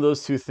 it's one of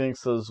those two things.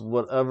 So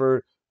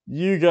whatever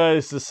you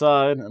guys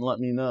decide and let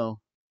me know.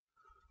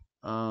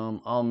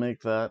 I'll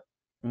make a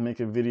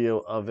video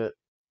of it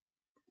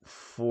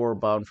for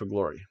Bound for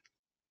Glory.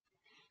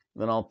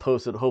 Then I'll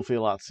post it hopefully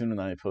a lot sooner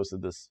than I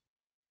posted this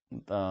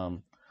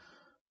Hijo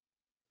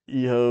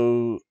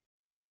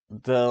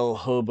del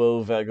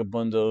Hobo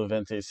Vagabundo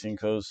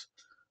 25's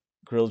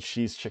grilled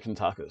cheese chicken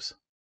tacos.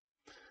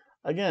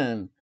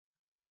 Again,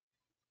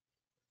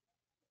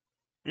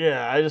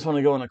 yeah, I just want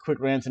to go on a quick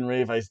rant and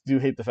rave. I do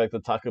hate the fact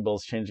that Taco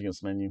Bell's changing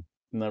its menu.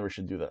 Never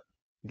should do that.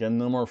 Again,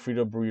 no more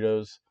Frito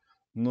burritos,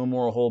 no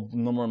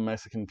more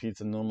Mexican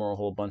pizza, no more a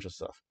whole bunch of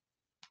stuff.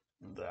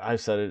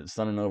 I've said it, it's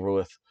done and over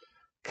with.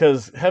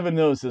 Because heaven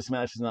knows this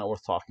match is not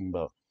worth talking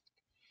about.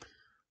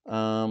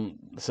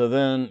 So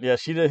then, yeah,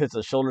 Shida hits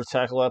a shoulder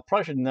tackle. That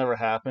probably should never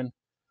happen.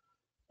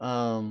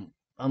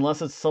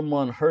 Unless it's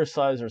someone her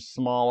size or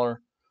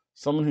smaller.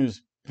 Someone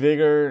who's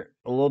bigger,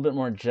 a little bit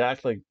more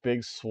jacked, like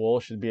Big Swole,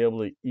 should be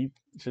able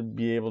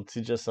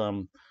to just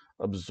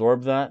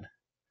absorb that.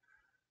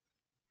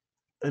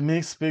 It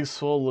makes Big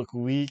Swole look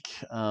weak.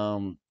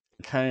 Kind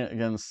of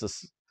against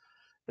this,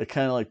 it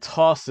kind of like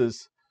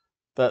tosses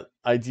that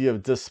idea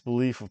of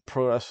disbelief of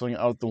pro wrestling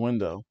out the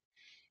window.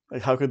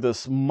 Like, how could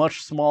this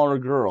much smaller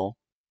girl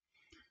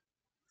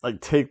like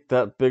take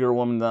that bigger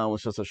woman down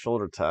with just a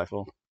shoulder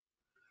tackle?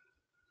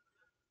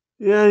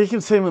 Yeah, you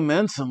can say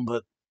momentum,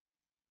 but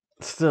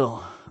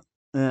still,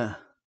 yeah.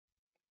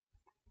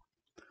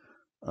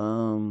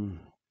 Then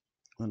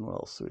what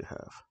else do we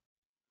have?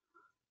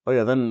 Oh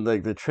yeah, then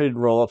like the trade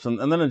roll-ups,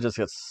 and then it just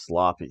gets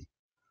sloppy.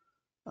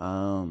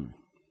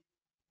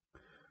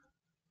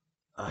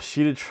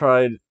 She'd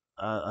tried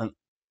a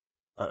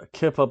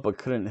kip up but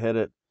couldn't hit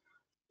it.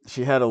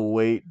 She had to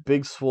wait.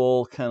 Big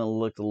Swole kind of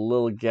looked a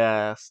little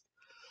gassed.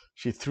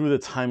 She threw the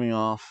timing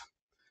off.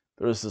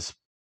 There was this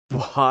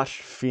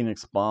botched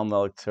Phoenix bomb that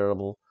looked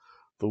terrible.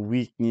 The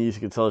weak knees,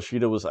 you could tell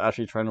Shida was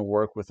actually trying to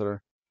work with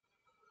her.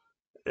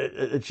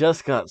 It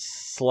just got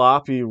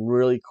sloppy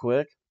really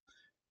quick.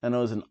 And it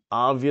was an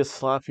obvious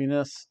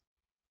sloppiness.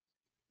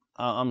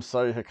 I'm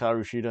sorry,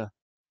 Hikaru Shida.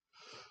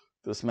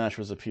 This match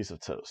was a piece of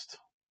toast.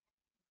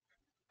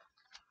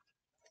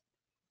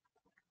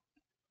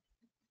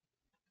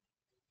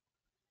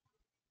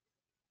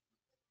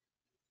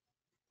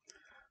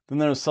 Then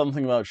there was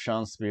something about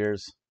Shawn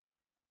Spears.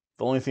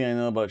 The only thing I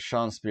know about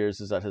Shawn Spears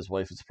is that his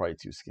wife is probably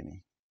too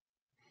skinny.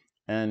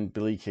 And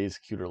Billie Kay's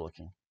cuter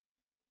looking.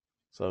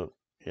 So,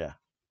 yeah.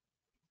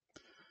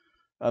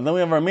 And then we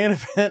have our main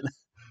event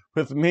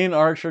with Main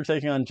Archer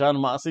taking on Jon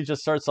Moxley.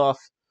 Just starts off,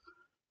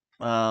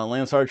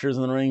 Lance Archer's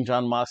in the ring.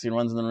 Jon Moxley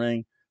runs in the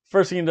ring.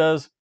 First thing he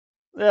does,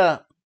 no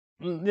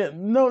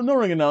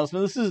ring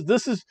announcement.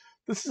 This is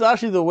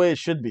actually the way it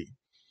should be.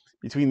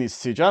 between these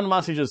two. Jon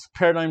Moxley just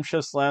paradigm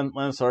shifts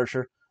Lance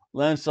Archer.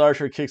 Lance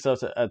Archer kicks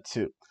out at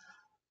 2.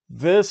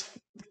 This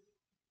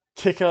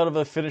kick out of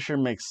a finisher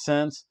makes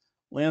sense.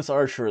 Lance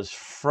Archer is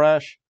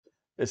fresh.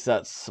 It's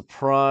that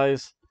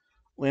surprise.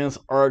 Lance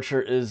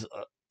Archer is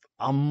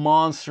a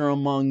monster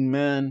among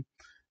men.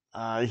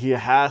 He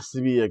has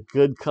to be a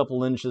good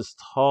couple inches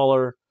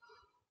taller.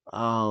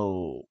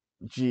 Oh,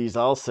 geez,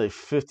 I'll say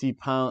 50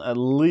 pounds, at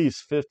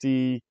least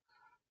 50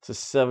 to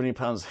 70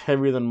 pounds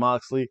heavier than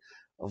Moxley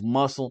of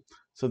muscle.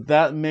 So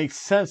that makes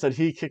sense that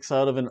he kicks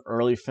out of an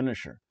early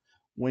finisher.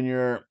 When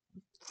you're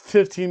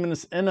 15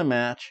 minutes in a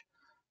match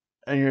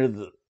and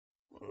you're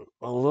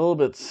a little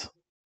bit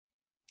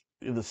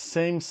the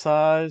same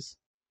size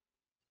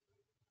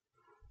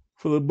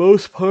for the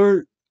most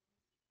part,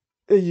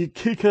 and you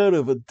kick out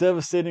of a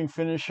devastating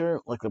finisher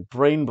like the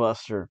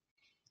Brainbuster,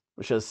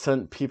 which has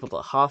sent people to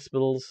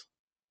hospitals,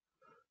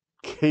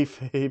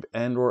 kayfabe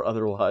and or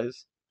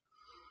otherwise.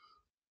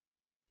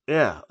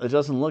 Yeah, it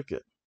doesn't look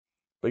good.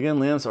 But again,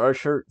 Lance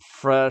Archer,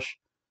 fresh,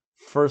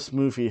 first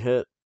move he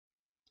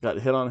got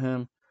hit on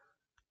him.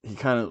 He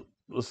kind of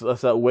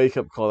that's that wake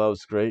up call. That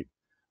was great.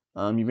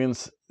 So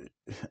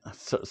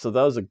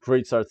that was a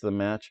great start to the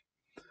match.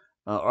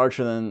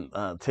 Archer then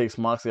takes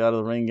Moxley out of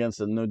the ring against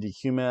a no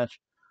DQ match.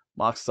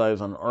 Mox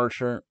dives on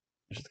Archer,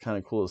 which is kind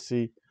of cool to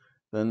see.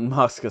 Then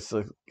Mox gets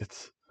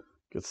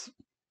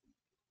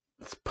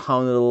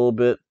pounded a little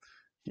bit.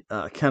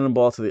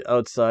 Cannonball to the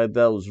outside.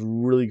 That was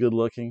really good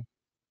looking.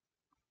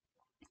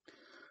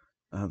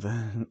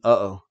 Then,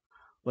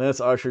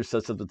 Lance Archer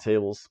sets up the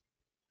tables.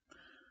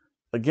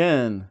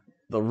 Again,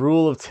 the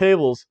rule of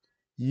tables,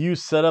 you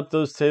set up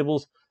those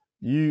tables,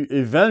 you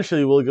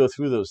eventually will go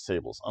through those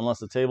tables, unless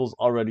the table's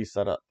already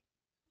set up.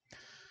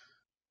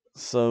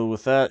 So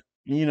with that,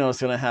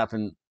 it's going to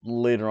happen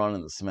later on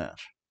in this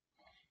match.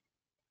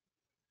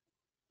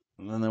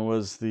 And then there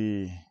was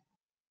that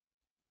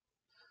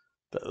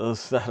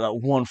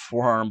one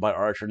forearm by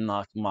Archer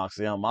knocked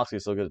Moxley out.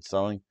 Moxley's so good at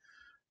selling.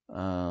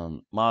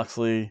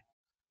 Moxley,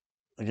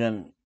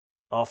 again,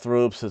 off the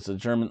ropes. It's a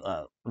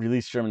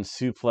release German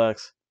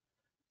suplex.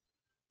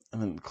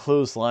 And then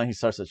clothesline, he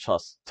starts to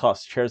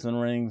toss chairs in the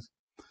rings.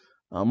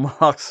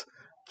 Mox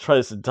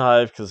tries to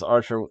dive because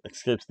Archer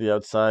escapes to the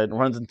outside,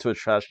 runs into a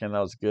trash can. That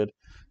was good.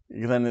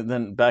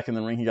 Then back in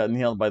the ring, he got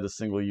nailed by the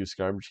single-use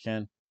garbage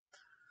can.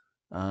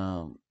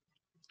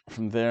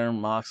 From there,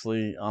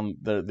 Moxley,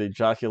 they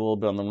jockey a little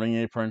bit on the ring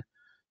apron.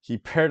 He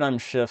paradigm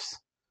shifts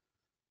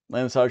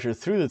Lance Archer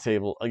through the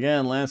table.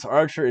 Again, Lance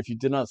Archer, if you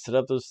did not set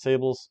up those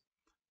tables,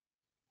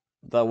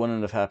 that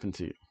wouldn't have happened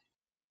to you.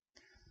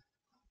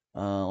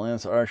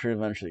 Lance Archer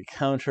eventually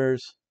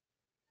counters.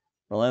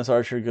 Lance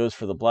Archer goes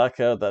for the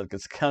blackout. That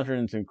gets countered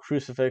into a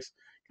crucifix.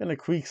 Kind of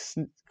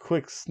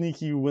quick,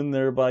 sneaky win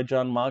there by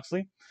Jon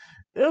Moxley.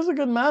 It was a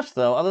good match,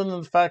 though, other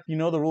than the fact the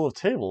rule of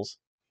tables.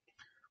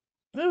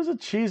 It was a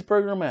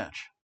cheeseburger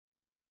match.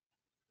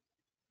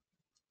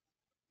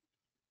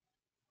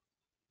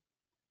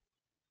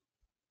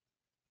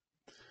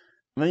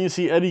 And then you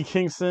see Eddie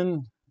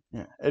Kingston.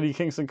 Yeah, Eddie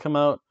Kingston come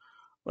out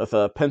with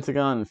a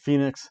Pentagon and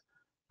Phoenix.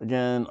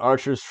 Again,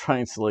 Archer's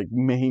trying to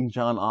maim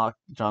Jon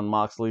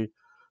Moxley.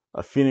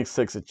 Phoenix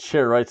takes a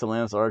chair right to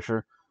Lance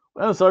Archer.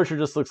 Lance Archer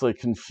just looks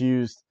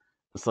confused.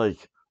 It's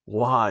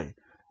why?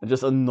 And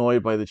just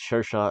annoyed by the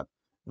chair shot.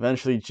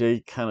 Eventually,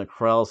 Jake kind of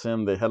corrals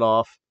him. They head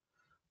off.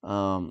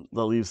 That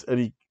leaves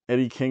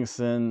Eddie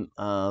Kingston,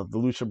 the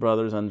Lucha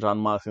Brothers, and Jon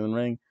Moxley in the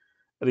ring.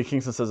 Eddie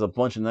Kingston says a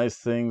bunch of nice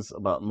things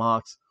about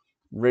Mox,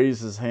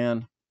 raises his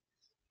hand,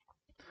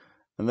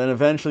 and then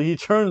eventually he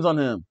turns on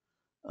him.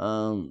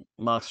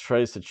 Mox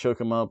tries to choke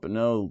him out, but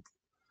no,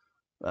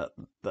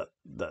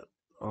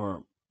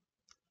 or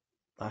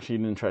actually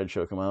he didn't try to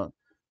choke him out.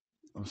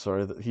 I'm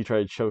sorry, he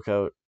tried to choke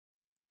out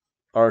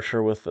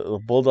Archer with the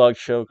Bulldog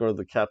choke or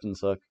the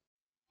Captain's hook.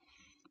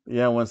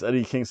 Yeah, once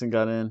Eddie Kingston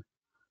got in,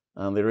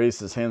 they raised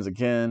his hands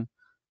again.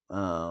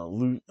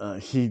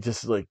 He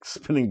just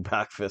spinning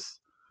back fists.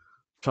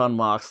 Jon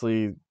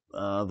Moxley,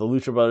 the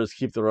Lucha Brothers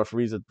keep the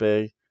referees at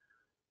bay.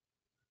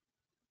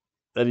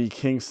 Eddie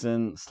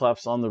Kingston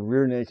slaps on the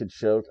rear naked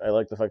choke. I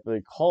like the fact that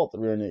they call it the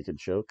rear naked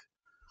choke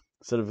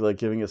instead of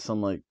giving it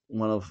some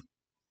one of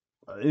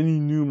any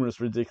numerous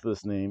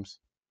ridiculous names.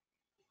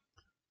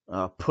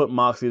 Put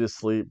Moxley to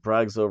sleep,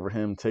 brags over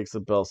him, takes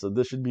the belt, said,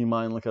 "This should be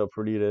mine, look how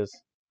pretty it is."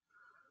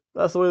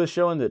 That's the way the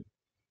show ended.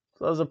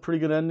 So that was a pretty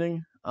good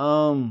ending.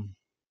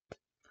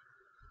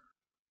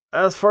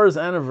 As far as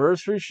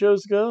anniversary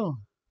shows go,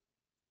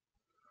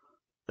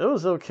 it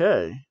was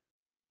okay.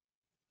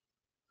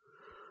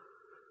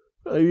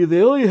 I mean,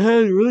 they only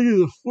had really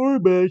the 4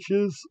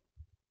 matches.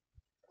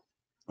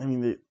 I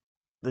mean,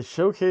 they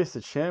showcased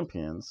the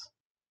champions.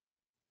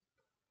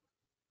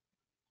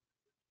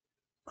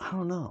 I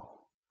don't know.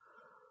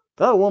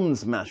 That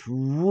women's match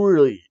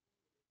really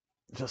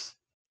just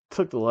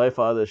took the life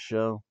out of this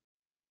show.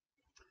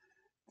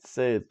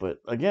 Say it, but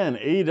again,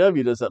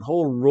 AEW does that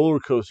whole roller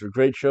coaster: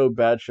 great show,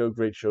 bad show,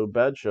 great show,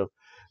 bad show.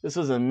 This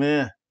was a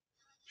meh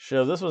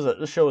show.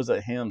 This show was a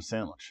ham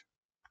sandwich.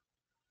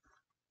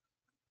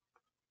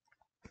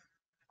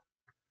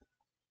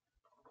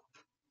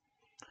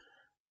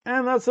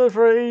 And that's it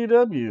for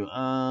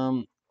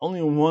AEW.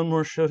 Only one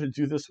more show to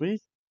do this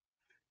week.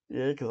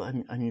 Yeah, because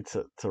I need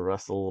to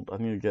wrestle. I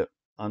need to get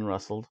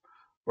unwrestled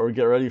or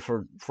get ready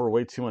for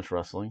way too much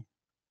wrestling.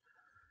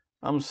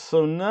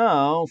 So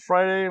now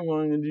Friday I'm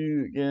going to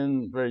do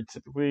again very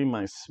typically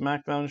my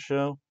SmackDown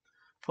show.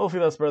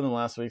 Hopefully that's better than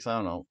last week's. I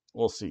don't know.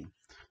 We'll see.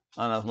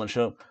 I don't have much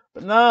show.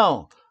 But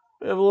now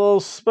we have a little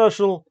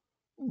special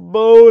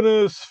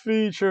bonus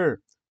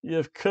feature. You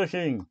have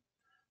cooking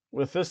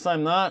with this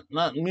time not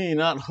me,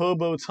 not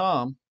Hobo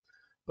Tom,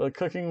 but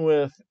cooking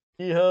with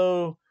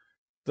Hijo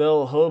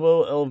del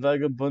Hobo El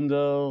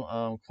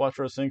Vagabundo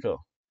Cuatro Cinco.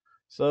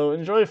 So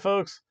enjoy,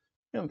 folks,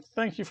 and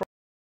thank you for.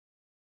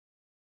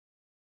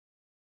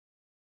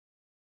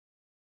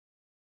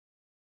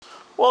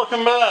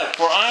 Welcome back,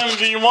 for I'm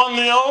the one,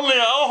 the only.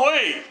 Oh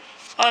wait,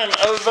 I'm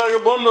El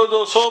Vagabundo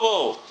dos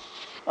Hobo.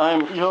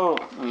 I'm Hijo,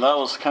 and that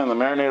was kind of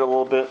marinated a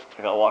little bit.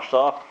 I got washed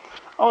off.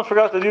 I almost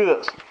forgot to do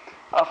this.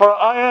 For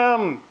I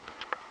am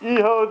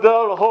Hijo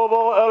del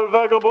Hobo El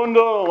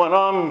Vagabundo, and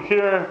I'm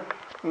here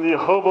in the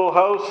Hobo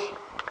house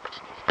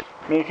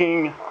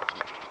making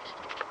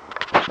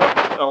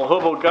El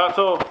Hobo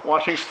Gato,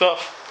 washing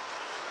stuff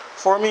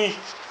for me.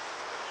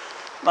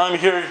 I'm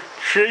here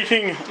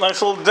creating a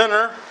nice little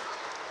dinner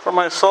for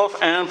myself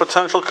and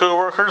potential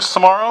co-workers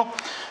tomorrow,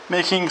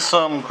 making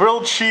some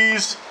grilled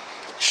cheese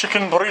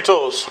chicken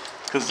burritos,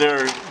 because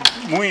they're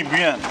muy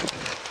bien.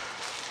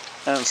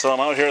 And so I'm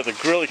out here at the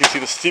grill. You can see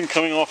the steam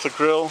coming off the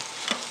grill.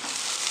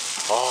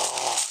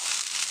 Oh,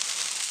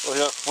 so we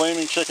got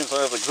flaming chicken, so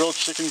I have the grilled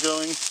chicken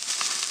going.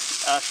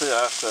 Actually,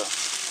 I have to,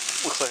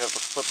 looks like I have to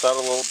flip that a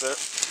little bit.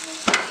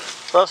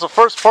 So that's the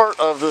first part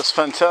of this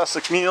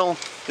fantastic meal.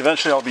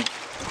 Eventually I'll be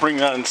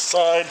bringing that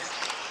inside.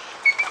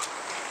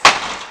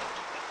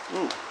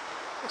 Ooh,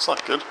 that's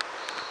not good.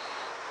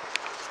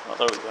 Oh,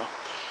 there we go.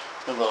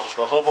 And the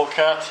Hobo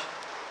cat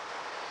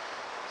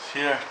is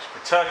here to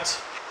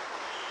protect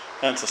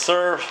and to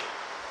serve.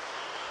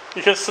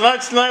 Because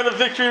tonight's the night of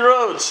Victory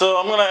Road, so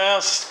I'm going to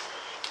ask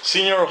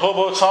Senior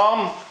Hobo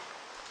Tom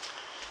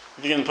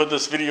if you can put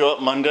this video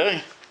up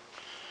Monday.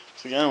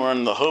 So again, we're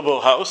in the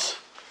Hobo house.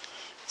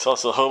 It's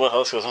also the Hobo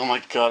house because, oh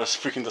my god, it's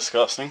freaking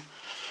disgusting.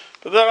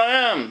 But there I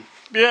am.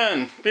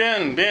 Bien.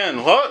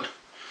 What?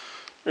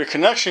 Your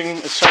connection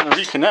is trying to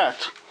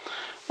reconnect.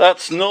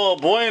 That's no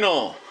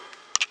bueno.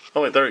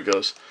 Oh wait, there it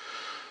goes.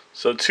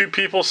 So 2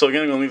 people, so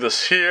again I'm gonna leave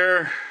this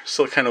here.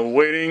 Still kind of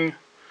waiting.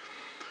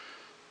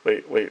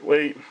 Wait.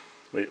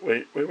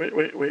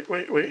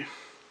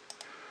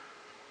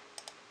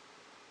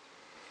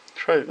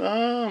 Try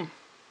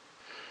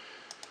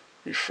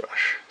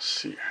refresh. Let's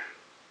see here.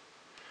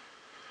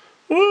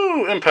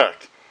 Woo!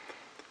 Impact.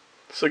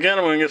 So again,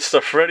 I'm gonna get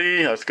stuff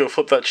ready. I have to go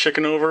flip that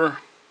chicken over.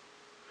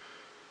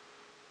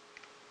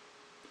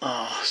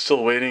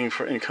 Still waiting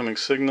for incoming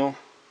signal.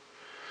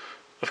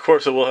 Of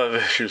course it will have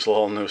issues,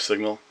 we'll have no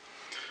signal.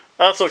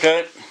 That's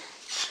okay.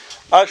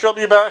 I shall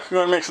be back. I'm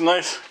going to make some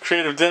nice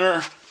creative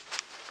dinner.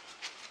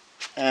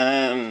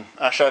 And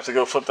actually I have to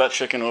go flip that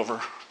chicken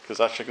over, because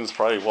that chicken's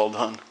probably well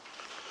done.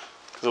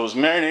 Because it was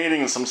marinating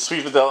in some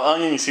sweet Vidal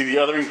onion. You see the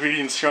other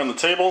ingredients here on the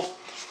table.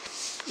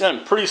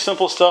 Again, pretty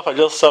simple stuff. I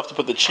just have to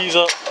put the cheese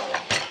up.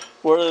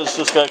 Where is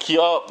this guy key?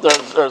 Oh,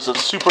 there's the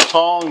super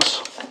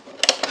tongs.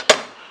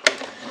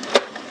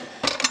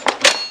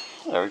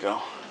 There we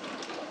go.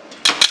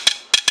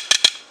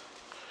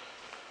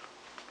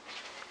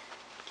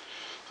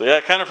 So yeah,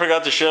 I kind of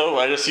forgot to show.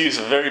 I just used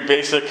a very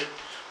basic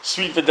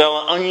sweet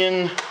Vidal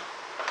onion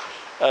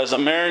as a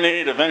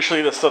marinade.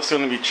 Eventually this stuff's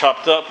going to be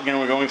chopped up. Again,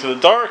 we're going to the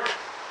dark.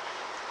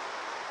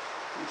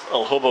 It's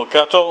El Hobo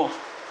Gato.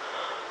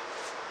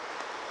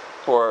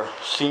 Or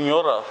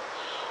Senora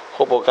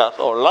Hobo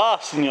Gato. Or La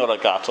Senora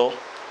Gato.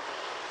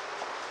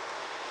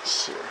 Let's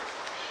see.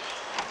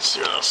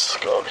 Let's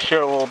go over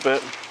here a little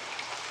bit.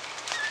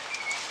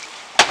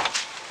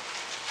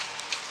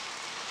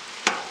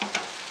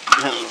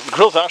 The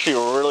grill's actually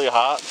really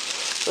hot,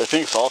 but I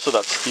think it's also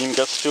that steam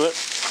gets to it.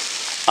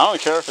 I don't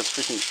care if it's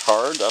freaking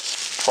charred,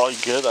 that's probably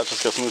good, that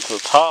just gets moved to the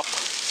top.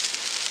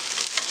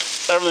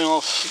 Everything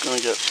else is going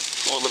to get a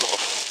little bit of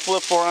a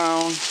flip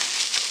around.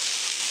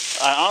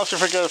 I honestly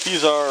forget if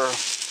these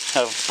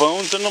have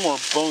bones in them or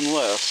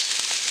boneless.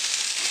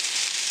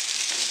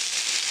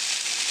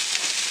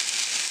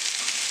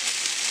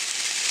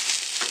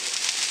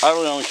 I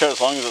really don't care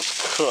as long as it's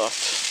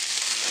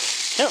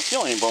cooked. Can't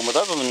feel any bone, but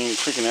that doesn't mean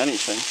freaking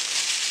anything.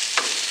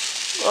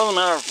 It doesn't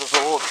matter if it's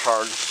a little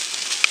charred.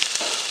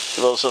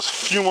 Give those just a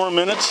few more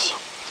minutes.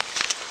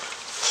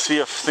 See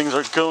if things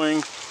are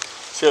going.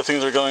 See how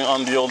things are going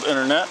on the old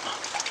internet.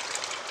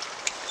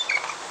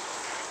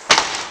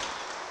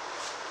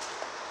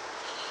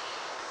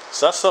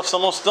 So that stuff's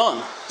almost done.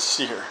 Let's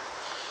see here.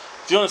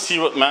 If you want to see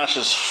what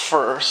matches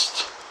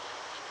first,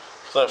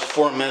 because I have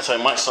 4 minutes, I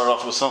might start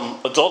off with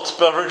some adult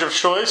beverage of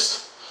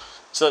choice.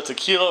 Instead of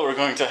tequila, we're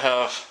going to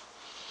have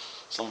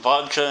some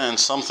vodka and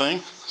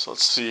something. So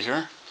let's see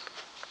here.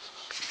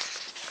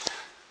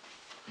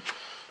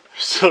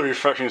 Still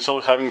refreshing, still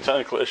having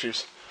technical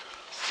issues.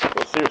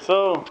 Let's see here.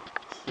 So,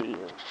 let's see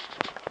here.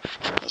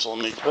 as well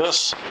make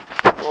this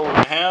what we're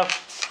going to have.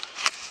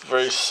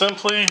 Very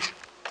simply,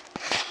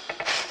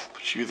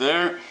 put you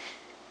there.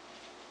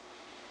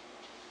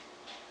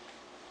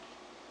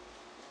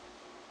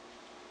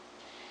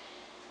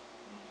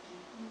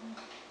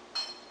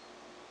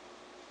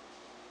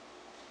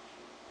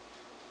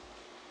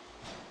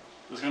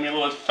 This is going to be a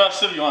little bit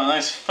festive. You want a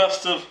nice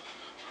festive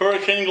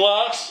hurricane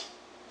glass.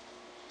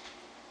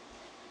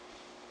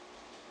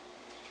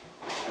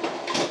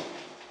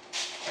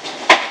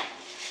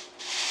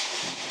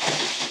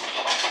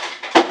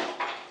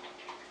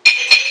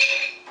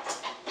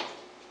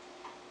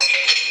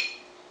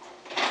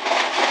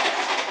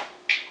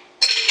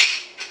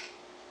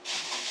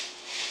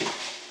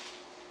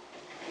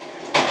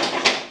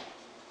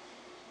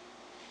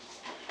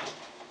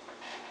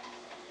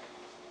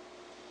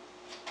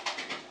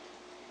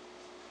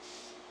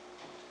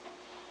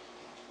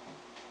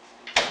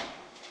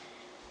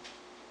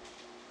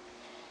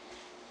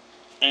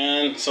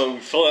 And so we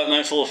fill that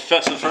nice little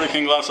festive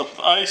hurricane glass up with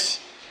ice.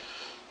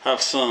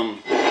 Have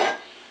some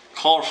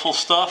colorful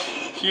stuff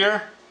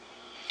here.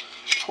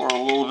 Pour a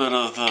little bit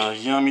of the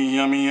yummy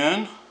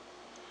in.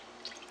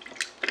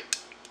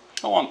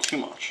 Don't want too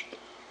much.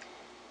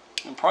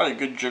 And probably a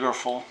good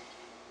jiggerful.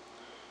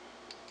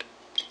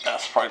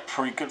 That's probably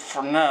pretty good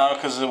for now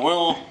because it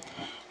will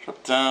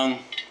drip down,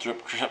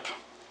 drip,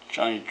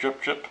 Johnny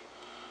drip.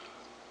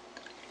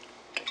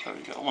 There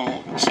we go, one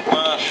little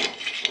splash.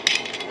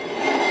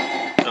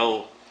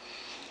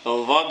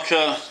 El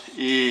vodka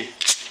y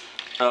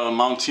el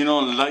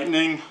Mountaino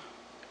Lightning. You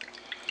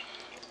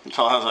can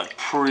tell it has like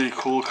pretty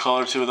cool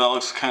color to it. That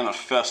looks kind of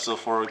festive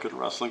for a good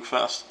wrestling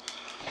fest.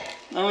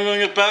 Now we're going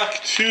to get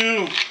back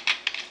to,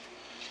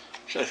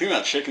 I think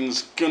that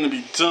chicken's going to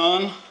be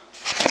done.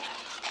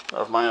 I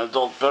have my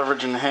adult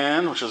beverage in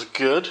hand, which is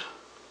good.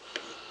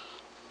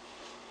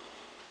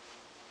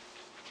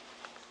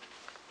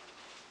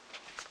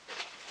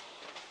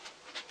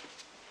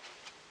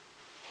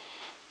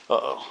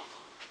 Uh-oh.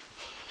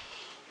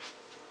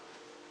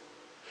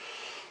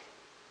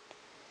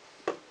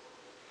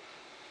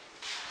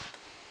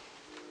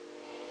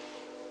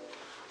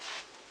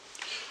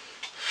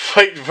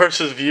 Fight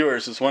versus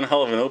viewers is one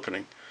hell of an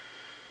opening.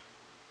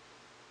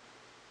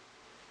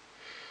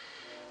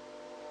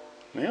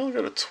 Maybe I'll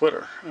go to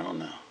Twitter. I don't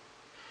know.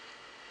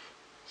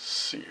 Let's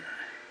see here.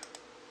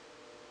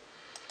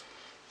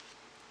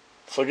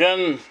 So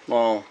again,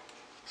 well,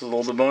 this is a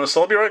little bit bonus,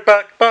 so I'll be right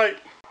back. Bye.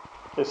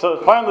 Okay, so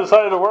I finally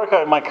decided to work. I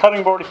have my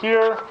cutting board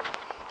here.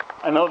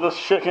 I know this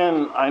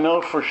chicken, I know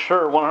for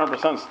sure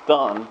 100% is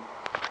done.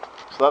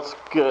 So that's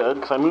good,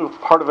 because I moved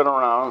part of it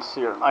around. Let's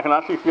see here. I can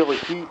actually feel the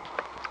heat.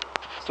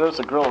 So there's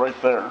the grill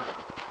right there.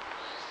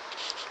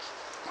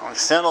 My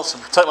sandals to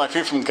protect my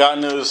feet from God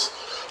knows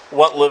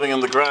what living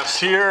in the grass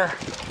here.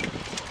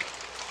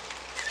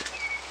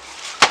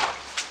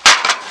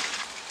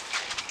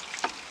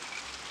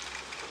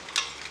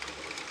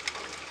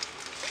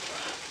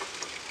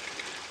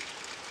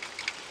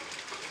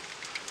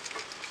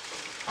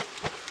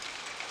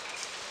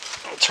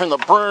 I'll turn the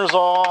burners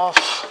off.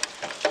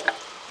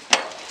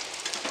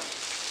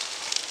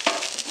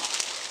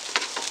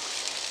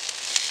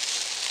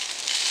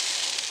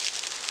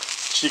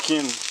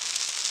 Chicken. I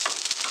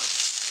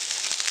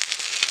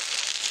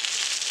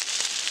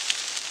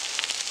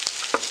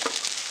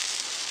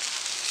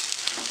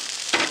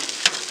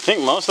think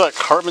most of that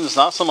carbon's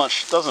not so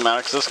much, doesn't matter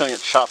because it's going to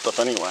get chopped up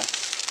anyway.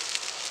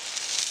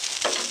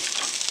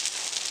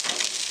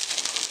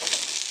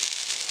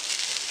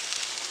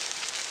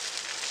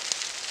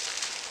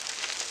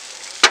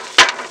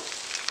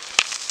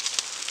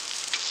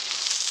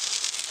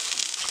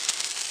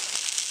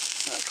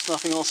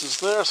 Nothing else is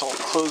there, so I'll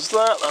close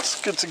that. That's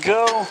good to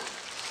go.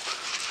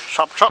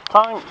 Chop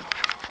time.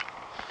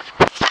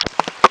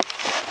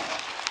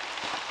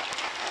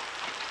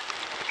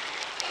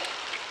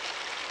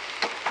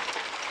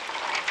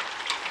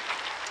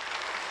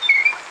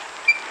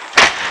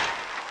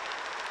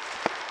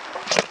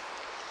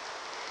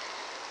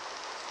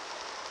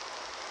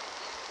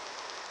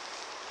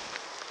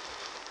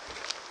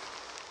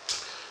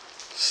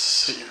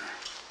 See here.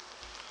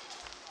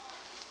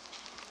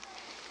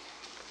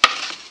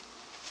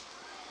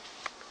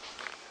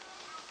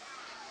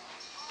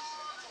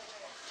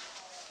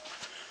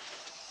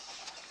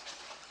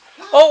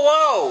 Oh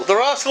wow! The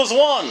Rascals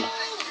won! So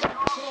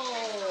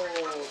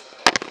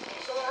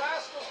the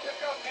Rascals pick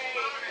up a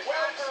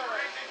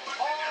well-earned,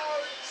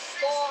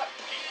 hard-fought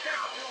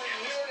victory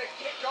here to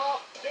kick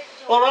off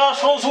victory. The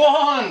Rascals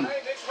won!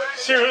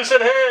 See who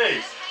said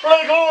hey?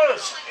 Blake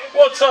Lewis!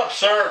 What's up,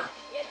 sir?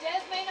 Yeah,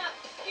 Des may not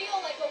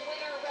feel like a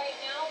winner right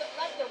now, but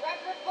let the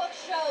record book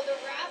show the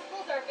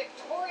Rascals are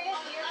victorious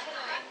here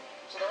tonight.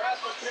 So the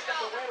Rascals pick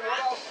up the win.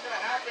 What else is going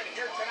to happen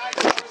here tonight?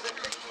 This is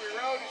Victory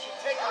Road. You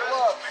should take a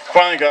look.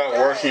 Finally got it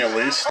working at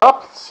least.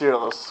 Up here,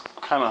 let's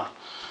kind of.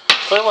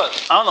 Tell you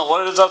what, I don't know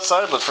what it is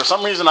outside, but for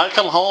some reason I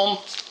come home.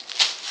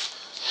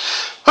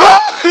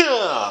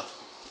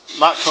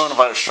 Not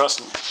coronavirus,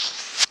 trust me.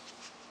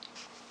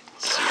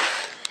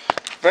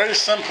 Very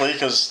simply,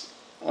 because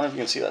I don't know if you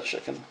can see that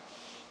chicken.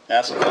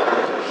 That's what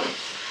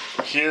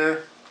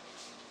here.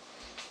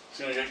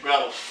 Just gonna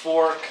grab a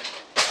fork.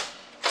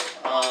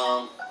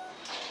 Let's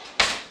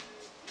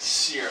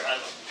see here. I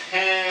have a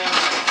pan.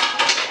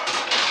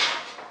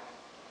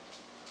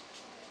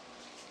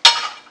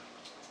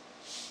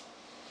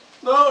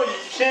 No, you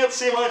can't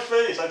see my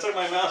face. I took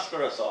my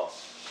mascara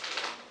off.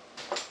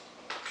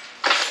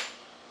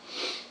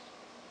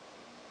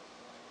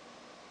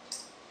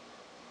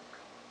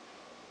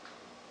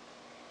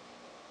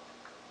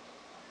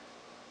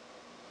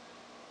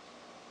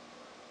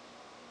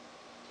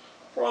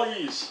 For all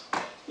yous.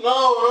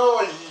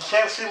 No, you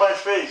can't see my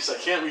face. I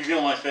can't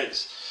reveal my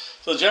face.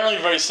 So generally,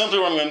 very simply,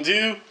 what I'm going to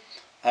do,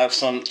 I have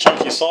some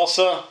chunky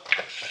salsa.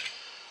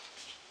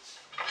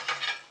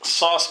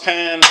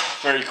 Saucepan,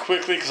 very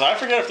quickly, because I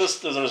forget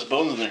if there's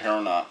bones in here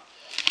or not.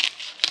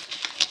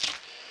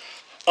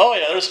 Oh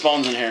yeah, there's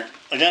bones in here.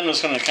 Again, I'm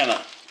just going to kind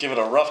of give it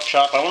a rough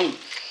chop. I want to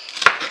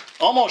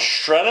almost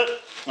shred it.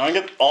 I want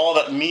to get all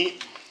that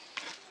meat,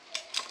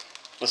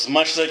 as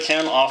much as I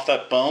can, off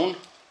that bone.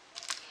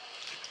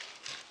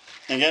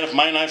 Again, if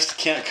my knives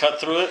can't cut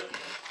through it,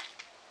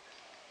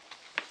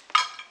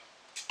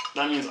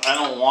 that means I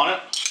don't want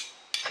it.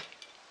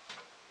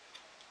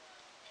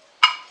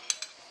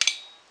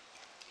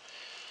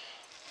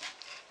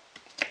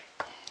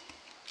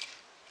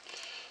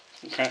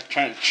 I'm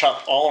trying to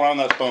chop all around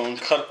that bone,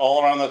 cut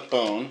all around that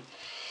bone.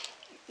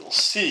 You'll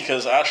see,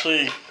 because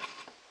actually, I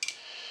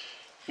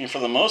mean, for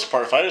the most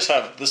part, if I just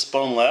have this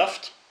bone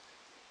left,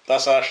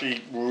 that's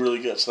actually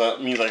really good. So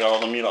that means I got all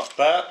the meat off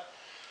that.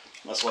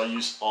 That's why I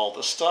used all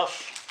this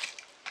stuff.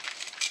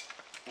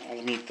 All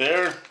the meat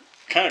there.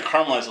 Kind of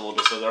caramelized a little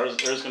bit, so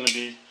there's going to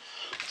be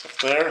stuff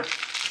there.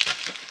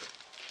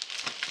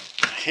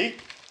 I hate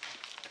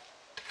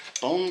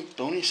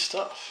bony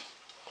stuff.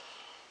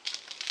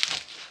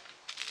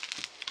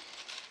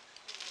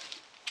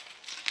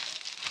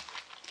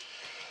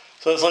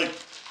 So it's like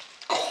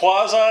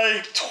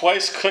quasi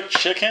twice cooked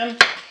chicken.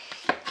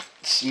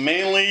 It's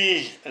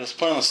mainly, I just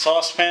put it in the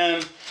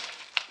saucepan,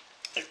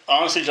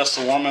 honestly just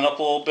to warm it up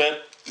a little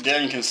bit.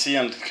 Again, you can see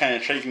I'm kind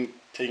of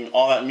taking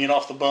all that meat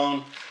off the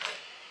bone.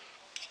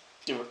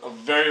 Give it a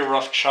very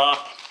rough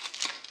chop.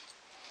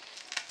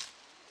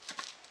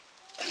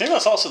 I think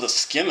that's also the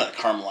skin that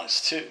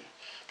caramelized too.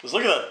 Because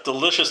look at that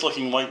delicious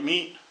looking white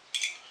meat.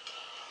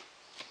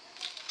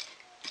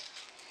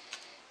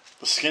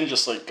 The skin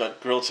just like got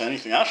grilled to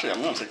anything. Actually,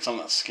 I'm going to take some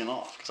of that skin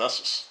off because that's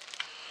just...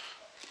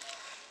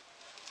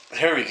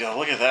 There we go.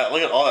 Look at that.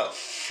 Look at all that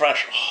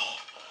fresh,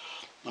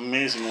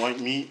 amazing white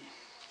meat.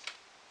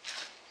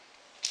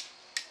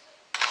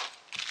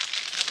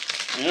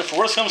 And if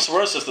worse comes to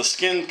worse, if the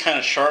skin kind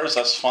of chars,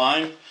 that's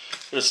fine.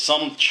 There's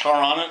some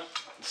char on it.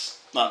 It's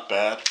not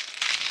bad.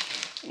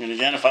 I mean,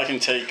 again, if I can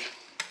take,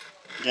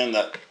 again,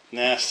 that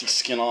nasty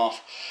skin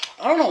off.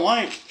 I don't know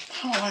why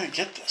I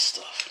get this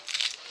stuff.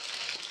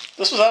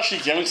 This was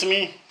actually given to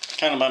me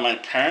kind of by my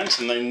parents,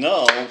 and they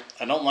know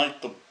I don't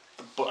like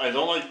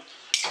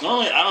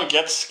normally I don't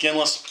get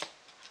skinless,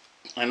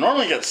 I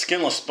normally get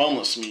skinless,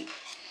 boneless meat.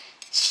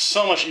 It's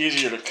so much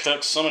easier to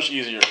cook, so much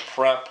easier to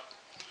prep.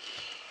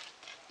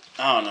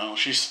 I don't know,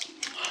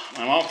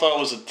 my mom thought it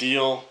was a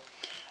deal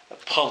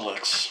at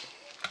Publix.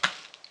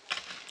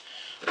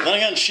 But then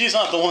again, she's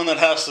not the one that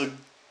has to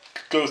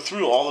go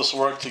through all this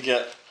work to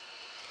get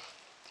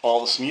all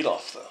this meat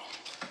off, though.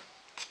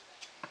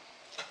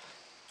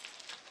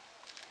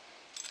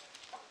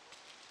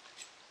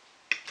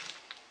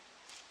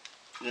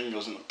 Then it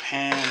goes in the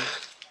pan.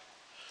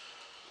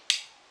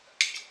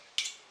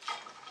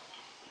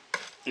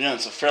 Again,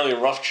 it's a fairly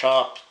rough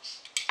chop,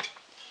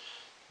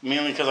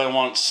 mainly because I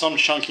want some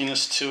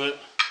chunkiness to it.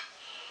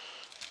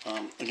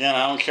 Again,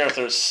 I don't care if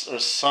there's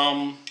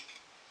some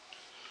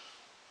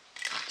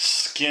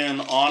skin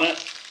on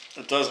it.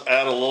 It does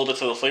add a little bit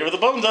to the flavor. The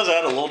bone does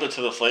add a little bit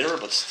to the flavor,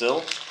 but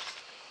still.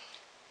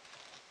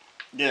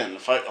 Again,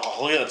 look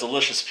at that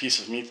delicious piece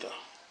of meat, though.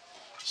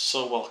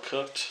 So well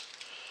cooked.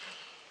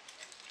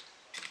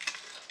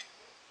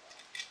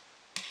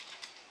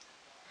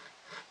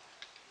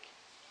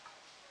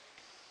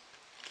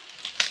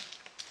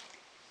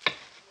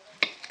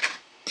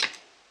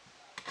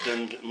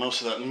 Then get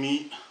most of that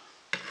meat.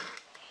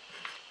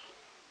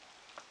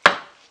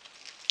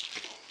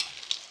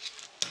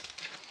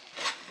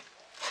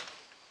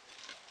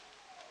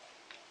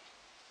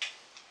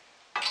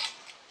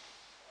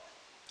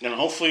 And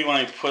hopefully when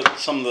I put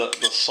some of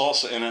the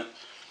salsa in it,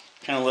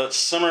 kind of let it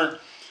simmer.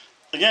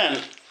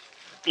 Again,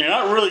 you're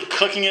not really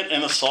cooking it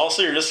in the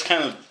salsa, you're just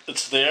kind of,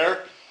 it's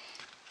there.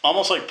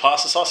 Almost like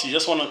pasta sauce, you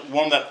just want to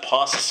warm that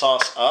pasta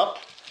sauce up.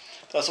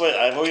 That's the way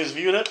I've always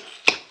viewed it.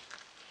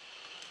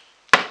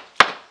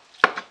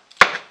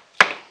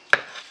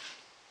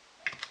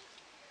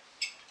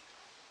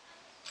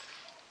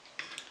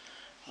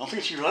 I don't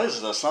think she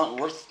realizes that's not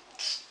worth.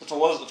 If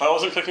I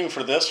wasn't cooking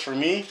for this, for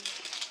me,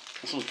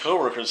 and some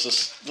coworkers,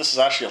 this is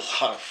actually a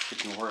lot of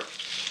freaking work.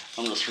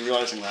 I'm just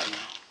realizing that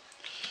now.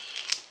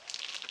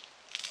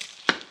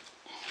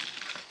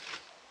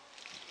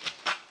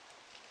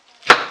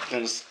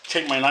 And just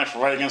take my knife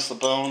right against the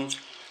bone.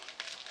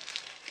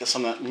 Get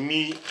some of that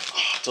meat.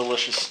 Oh,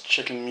 delicious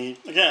chicken meat.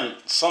 Again,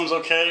 some's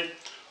okay.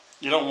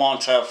 You don't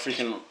want to have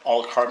freaking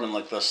all carbon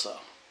like this though.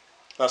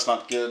 That's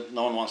not good.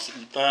 No one wants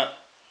to eat that.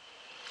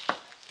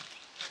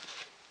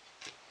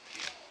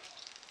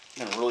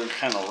 I'm gonna really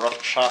kind of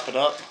rough chop it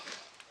up.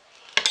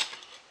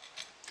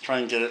 Try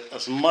and get it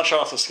as much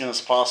off the skin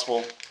as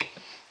possible.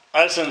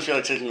 I just didn't feel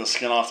like taking the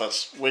skin off.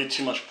 That's way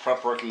too much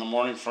prep work in the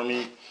morning for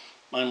me.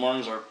 My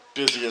mornings are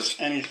busy as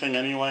anything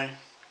anyway.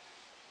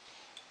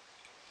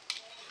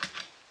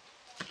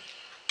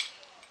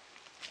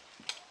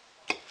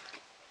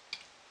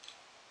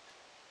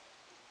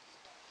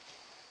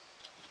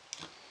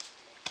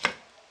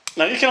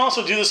 Now you can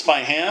also do this by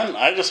hand.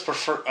 I just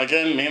prefer,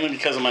 again, mainly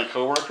because of my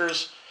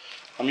coworkers,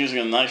 I'm using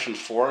a knife and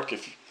fork.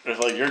 If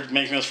like you're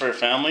making this for your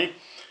family,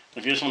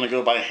 if you just want to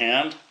go by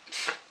hand,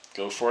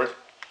 go for it.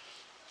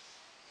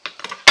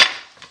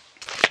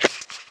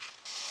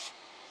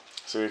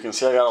 So you can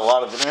see I got a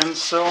lot of it in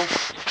still.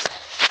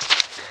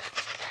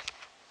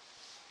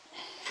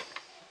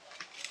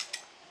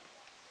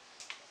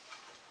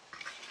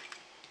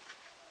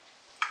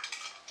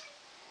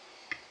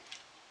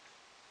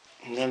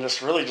 And then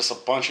just really just a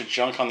bunch of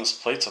junk on this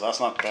plate, so that's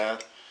not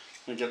bad.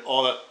 I'm gonna get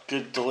all that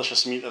good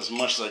delicious meat as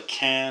much as I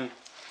can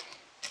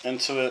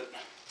into it.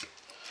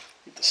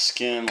 Get the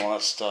skin, all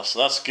that stuff. So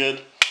that's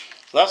good.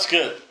 That's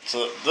good.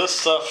 So this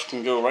stuff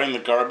can go right in the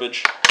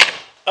garbage.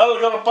 El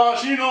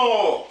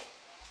Garbaggino!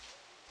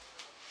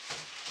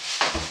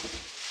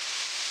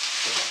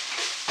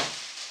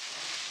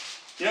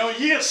 You know,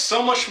 you get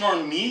so much more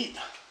meat.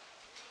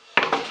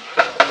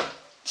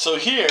 So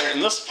here,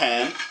 in this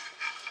pan,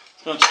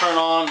 it's going to turn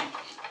on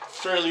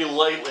fairly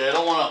lightly. I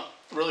don't want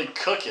to really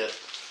cook it.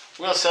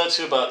 I'm going to set it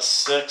to about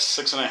 6,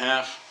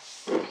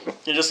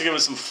 6.5. And just to give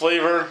it some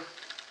flavor.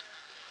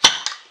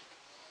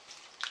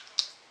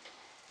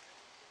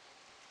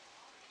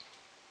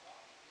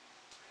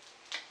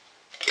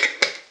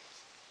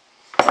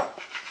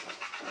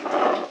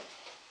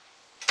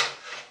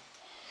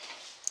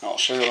 I'll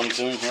show you what I'm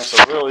doing here.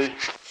 So really,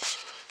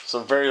 it's a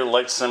very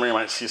light simmer. You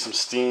might see some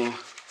steam.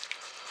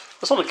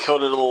 Just want to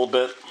coat it a little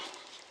bit.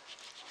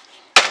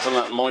 Some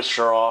of that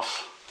moisture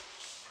off.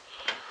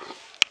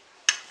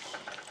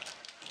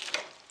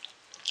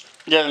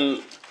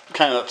 Again,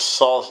 kind of that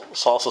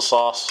salsa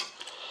sauce.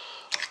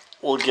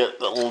 We'll get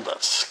that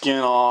skin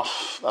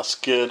off. That's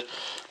good.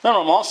 Then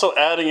I'm also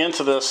adding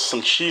into this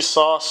some cheese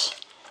sauce.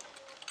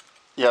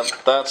 Yep,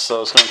 that's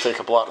so it's going to take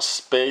up a lot of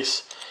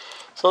space.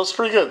 So it's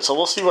pretty good. So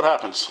we'll see what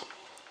happens.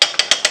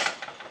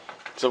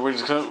 So we're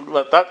just going to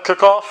let that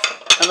cook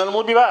off, and then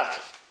we'll be back.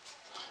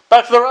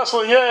 Back to the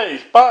wrestling,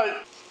 yay!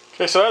 Bye!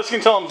 Okay, so as you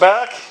can tell, I'm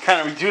back.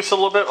 Kind of reduced a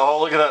little bit. Oh,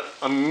 look at that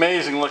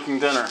amazing looking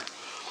dinner.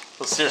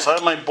 Let's see, so I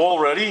have my bowl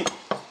ready.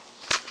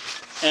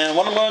 And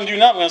what I'm going to do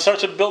now, I'm going to start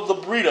to build the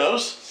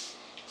burritos.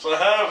 So I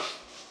have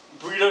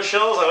burrito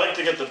shells. I like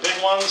to get the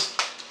big ones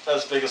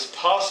as big as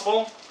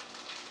possible.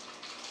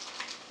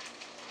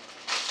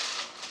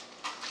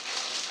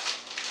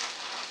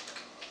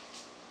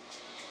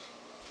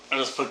 I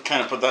just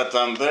kind of put that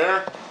down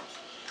there.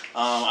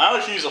 I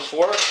like to use a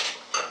fork.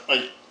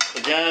 Like,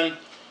 again,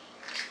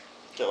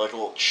 get like a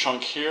little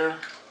chunk here.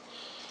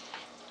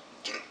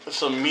 Get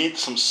some meat,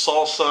 some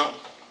salsa.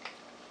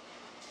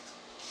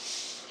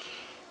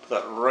 Put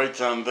that right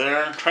down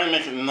there. Try and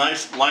make it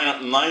nice, line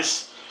up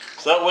nice.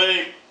 So that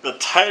way, the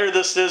tighter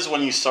this is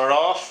when you start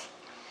off,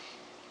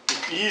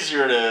 the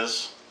easier it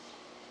is.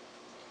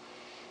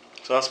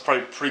 So that's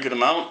probably a pretty good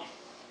amount.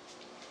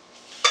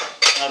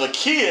 Now the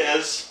key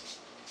is,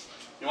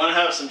 you want to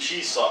have some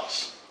cheese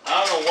sauce.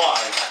 I don't know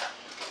why,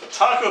 but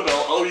Taco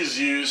Bell always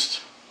used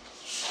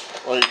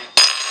like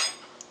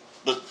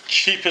the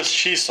cheapest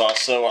cheese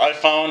sauce. So I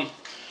found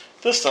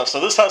this stuff. So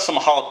this has some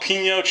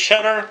jalapeno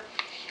cheddar.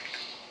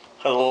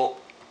 Has a little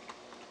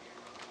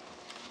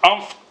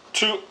oomph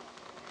to it.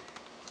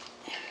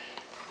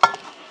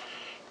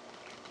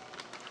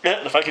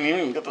 If I can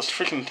even get this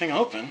freaking thing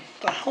open.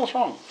 What the hell is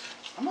wrong?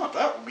 I'm not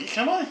that weak,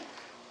 am I?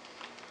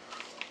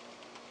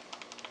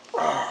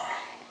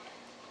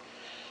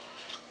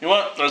 You know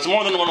what? There's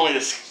more than one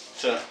way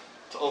to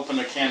open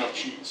a can of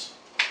cheese.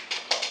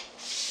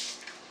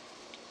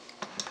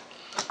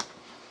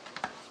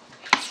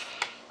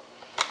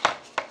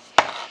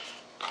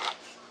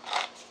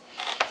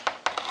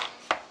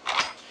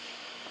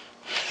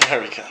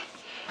 There we go.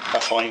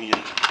 That's all I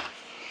needed.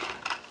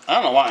 I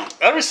don't know why.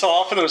 Every so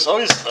often, there's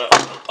always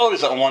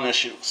that one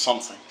issue with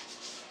something.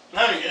 I'm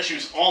having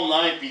issues all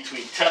night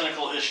between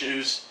technical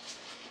issues,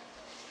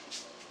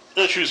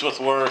 issues with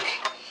work.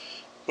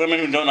 Women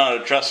who don't know how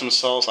to dress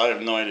themselves, I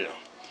have no idea.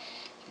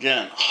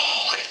 Again,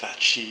 oh, look at that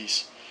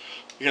cheese.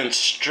 Again,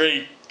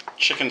 straight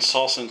chicken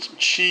salsa and some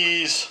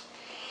cheese.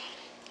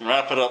 And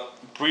wrap it up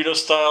burrito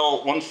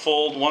style, one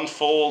fold.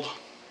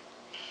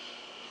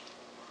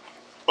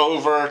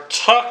 Over,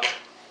 tuck.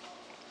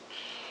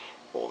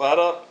 Roll that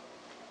up.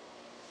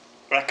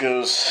 That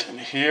goes in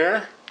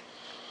here.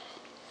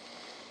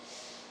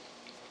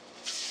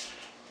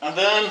 And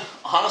then,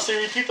 honestly,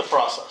 repeat the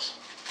process.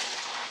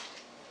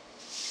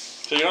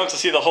 So you don't have to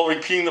see the whole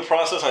repeating the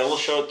process. I will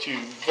show it to you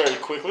very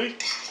quickly.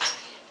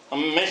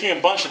 I'm making a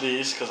bunch of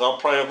these because I'll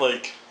probably have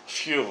like a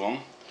few of them.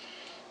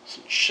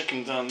 Some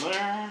chicken down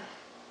there.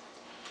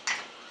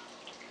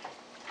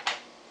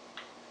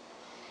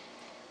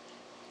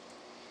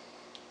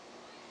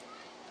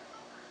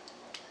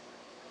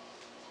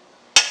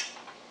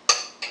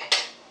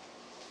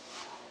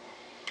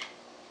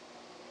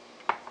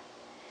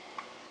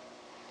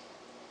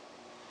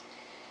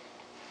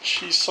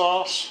 Cheese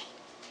sauce.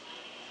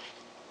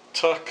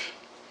 Tuck.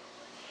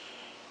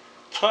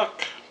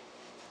 Tuck.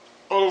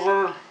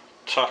 Over.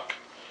 Tuck.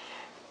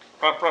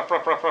 Wrap, wrap,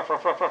 wrap, wrap, wrap,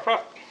 wrap, wrap, wrap,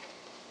 wrap.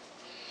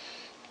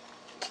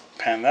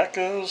 Pan that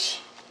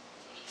goes.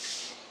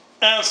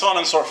 And so on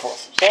and so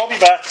forth. So I'll be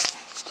back.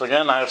 So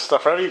again, I have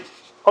stuff ready.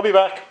 I'll be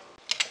back.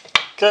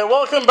 Okay,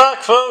 welcome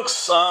back,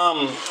 folks.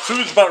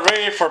 Food's about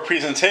ready for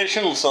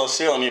presentation. So let's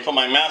see, let me put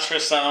my mask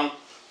wrist down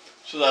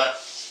so that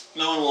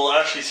no one will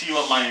actually see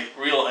what my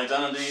real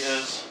identity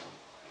is.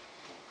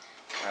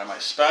 Grab my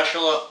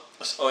spatula.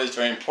 That's always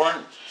very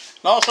important.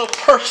 And also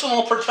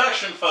personal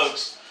protection,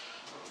 folks.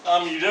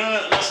 You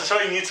don't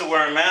necessarily need to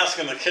wear a mask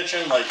in the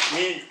kitchen like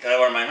me. I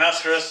wear my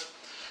mask wrist.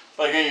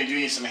 But again, you do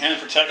need some hand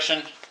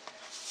protection.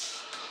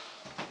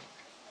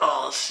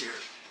 Oh, let's see here.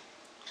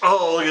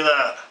 Oh, look at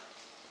that.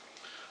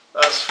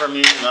 That's for me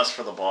and that's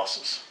for the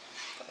bosses.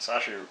 That's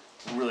actually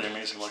really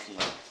amazing looking.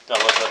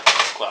 Gotta let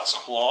that glass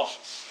cool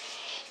off.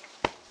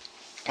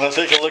 Let's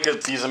take a look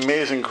at these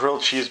amazing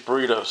grilled cheese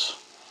burritos.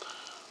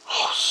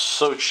 Oh,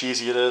 so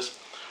cheesy it is.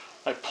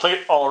 My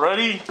plate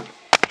already.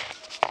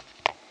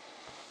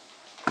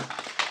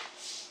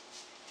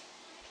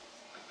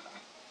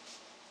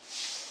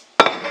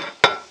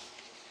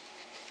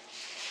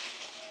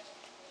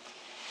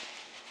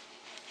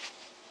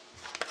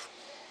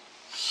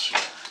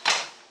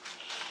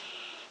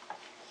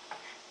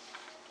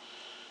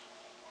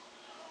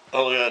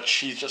 Oh, look at that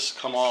cheese just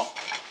come off.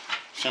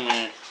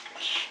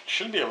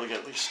 Should be able to get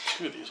at least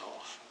 2 of these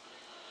off.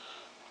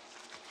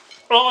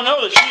 Oh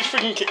no, the cheese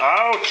freaking came.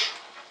 Ouch!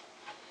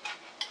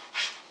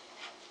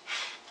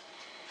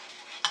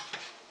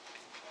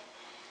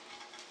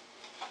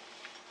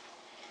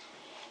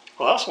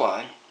 Well, that's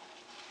why.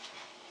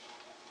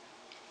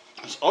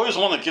 There's always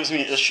one that gives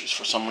me issues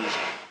for some reason.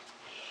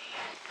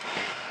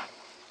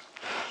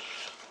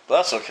 But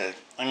that's okay.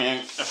 I mean,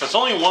 if it's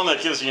only one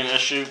that gives you an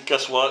issue,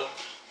 guess what?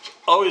 There's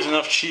always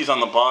enough cheese on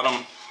the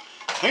bottom.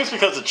 I think it's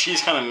because the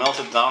cheese kind of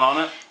melted down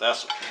on it.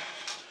 That's okay.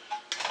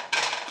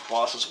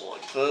 Bosses will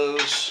like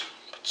those.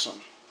 Put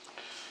some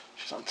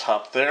cheese on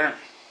top there.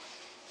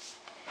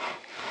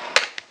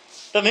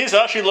 And these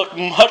actually look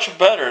much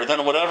better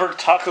than whatever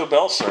Taco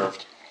Bell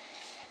served.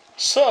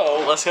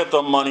 So, let's get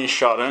the money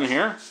shot in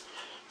here.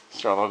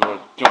 So I'll go,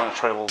 do you want to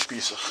try a little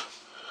piece of...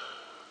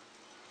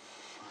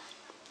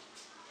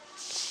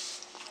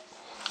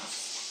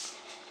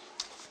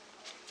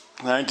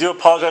 And I do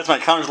apologize, my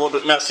counter's a little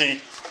bit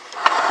messy.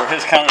 Or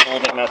his counter's a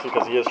little bit messy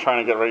because he is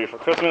trying to get ready for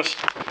Christmas.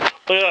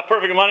 Look at that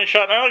perfect money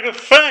shot. And I'd like to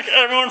thank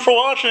everyone for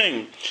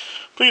watching.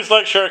 Please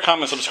like, share,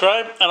 comment,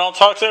 subscribe. And I'll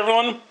talk to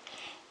everyone,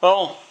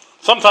 well,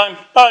 sometime.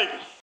 Bye.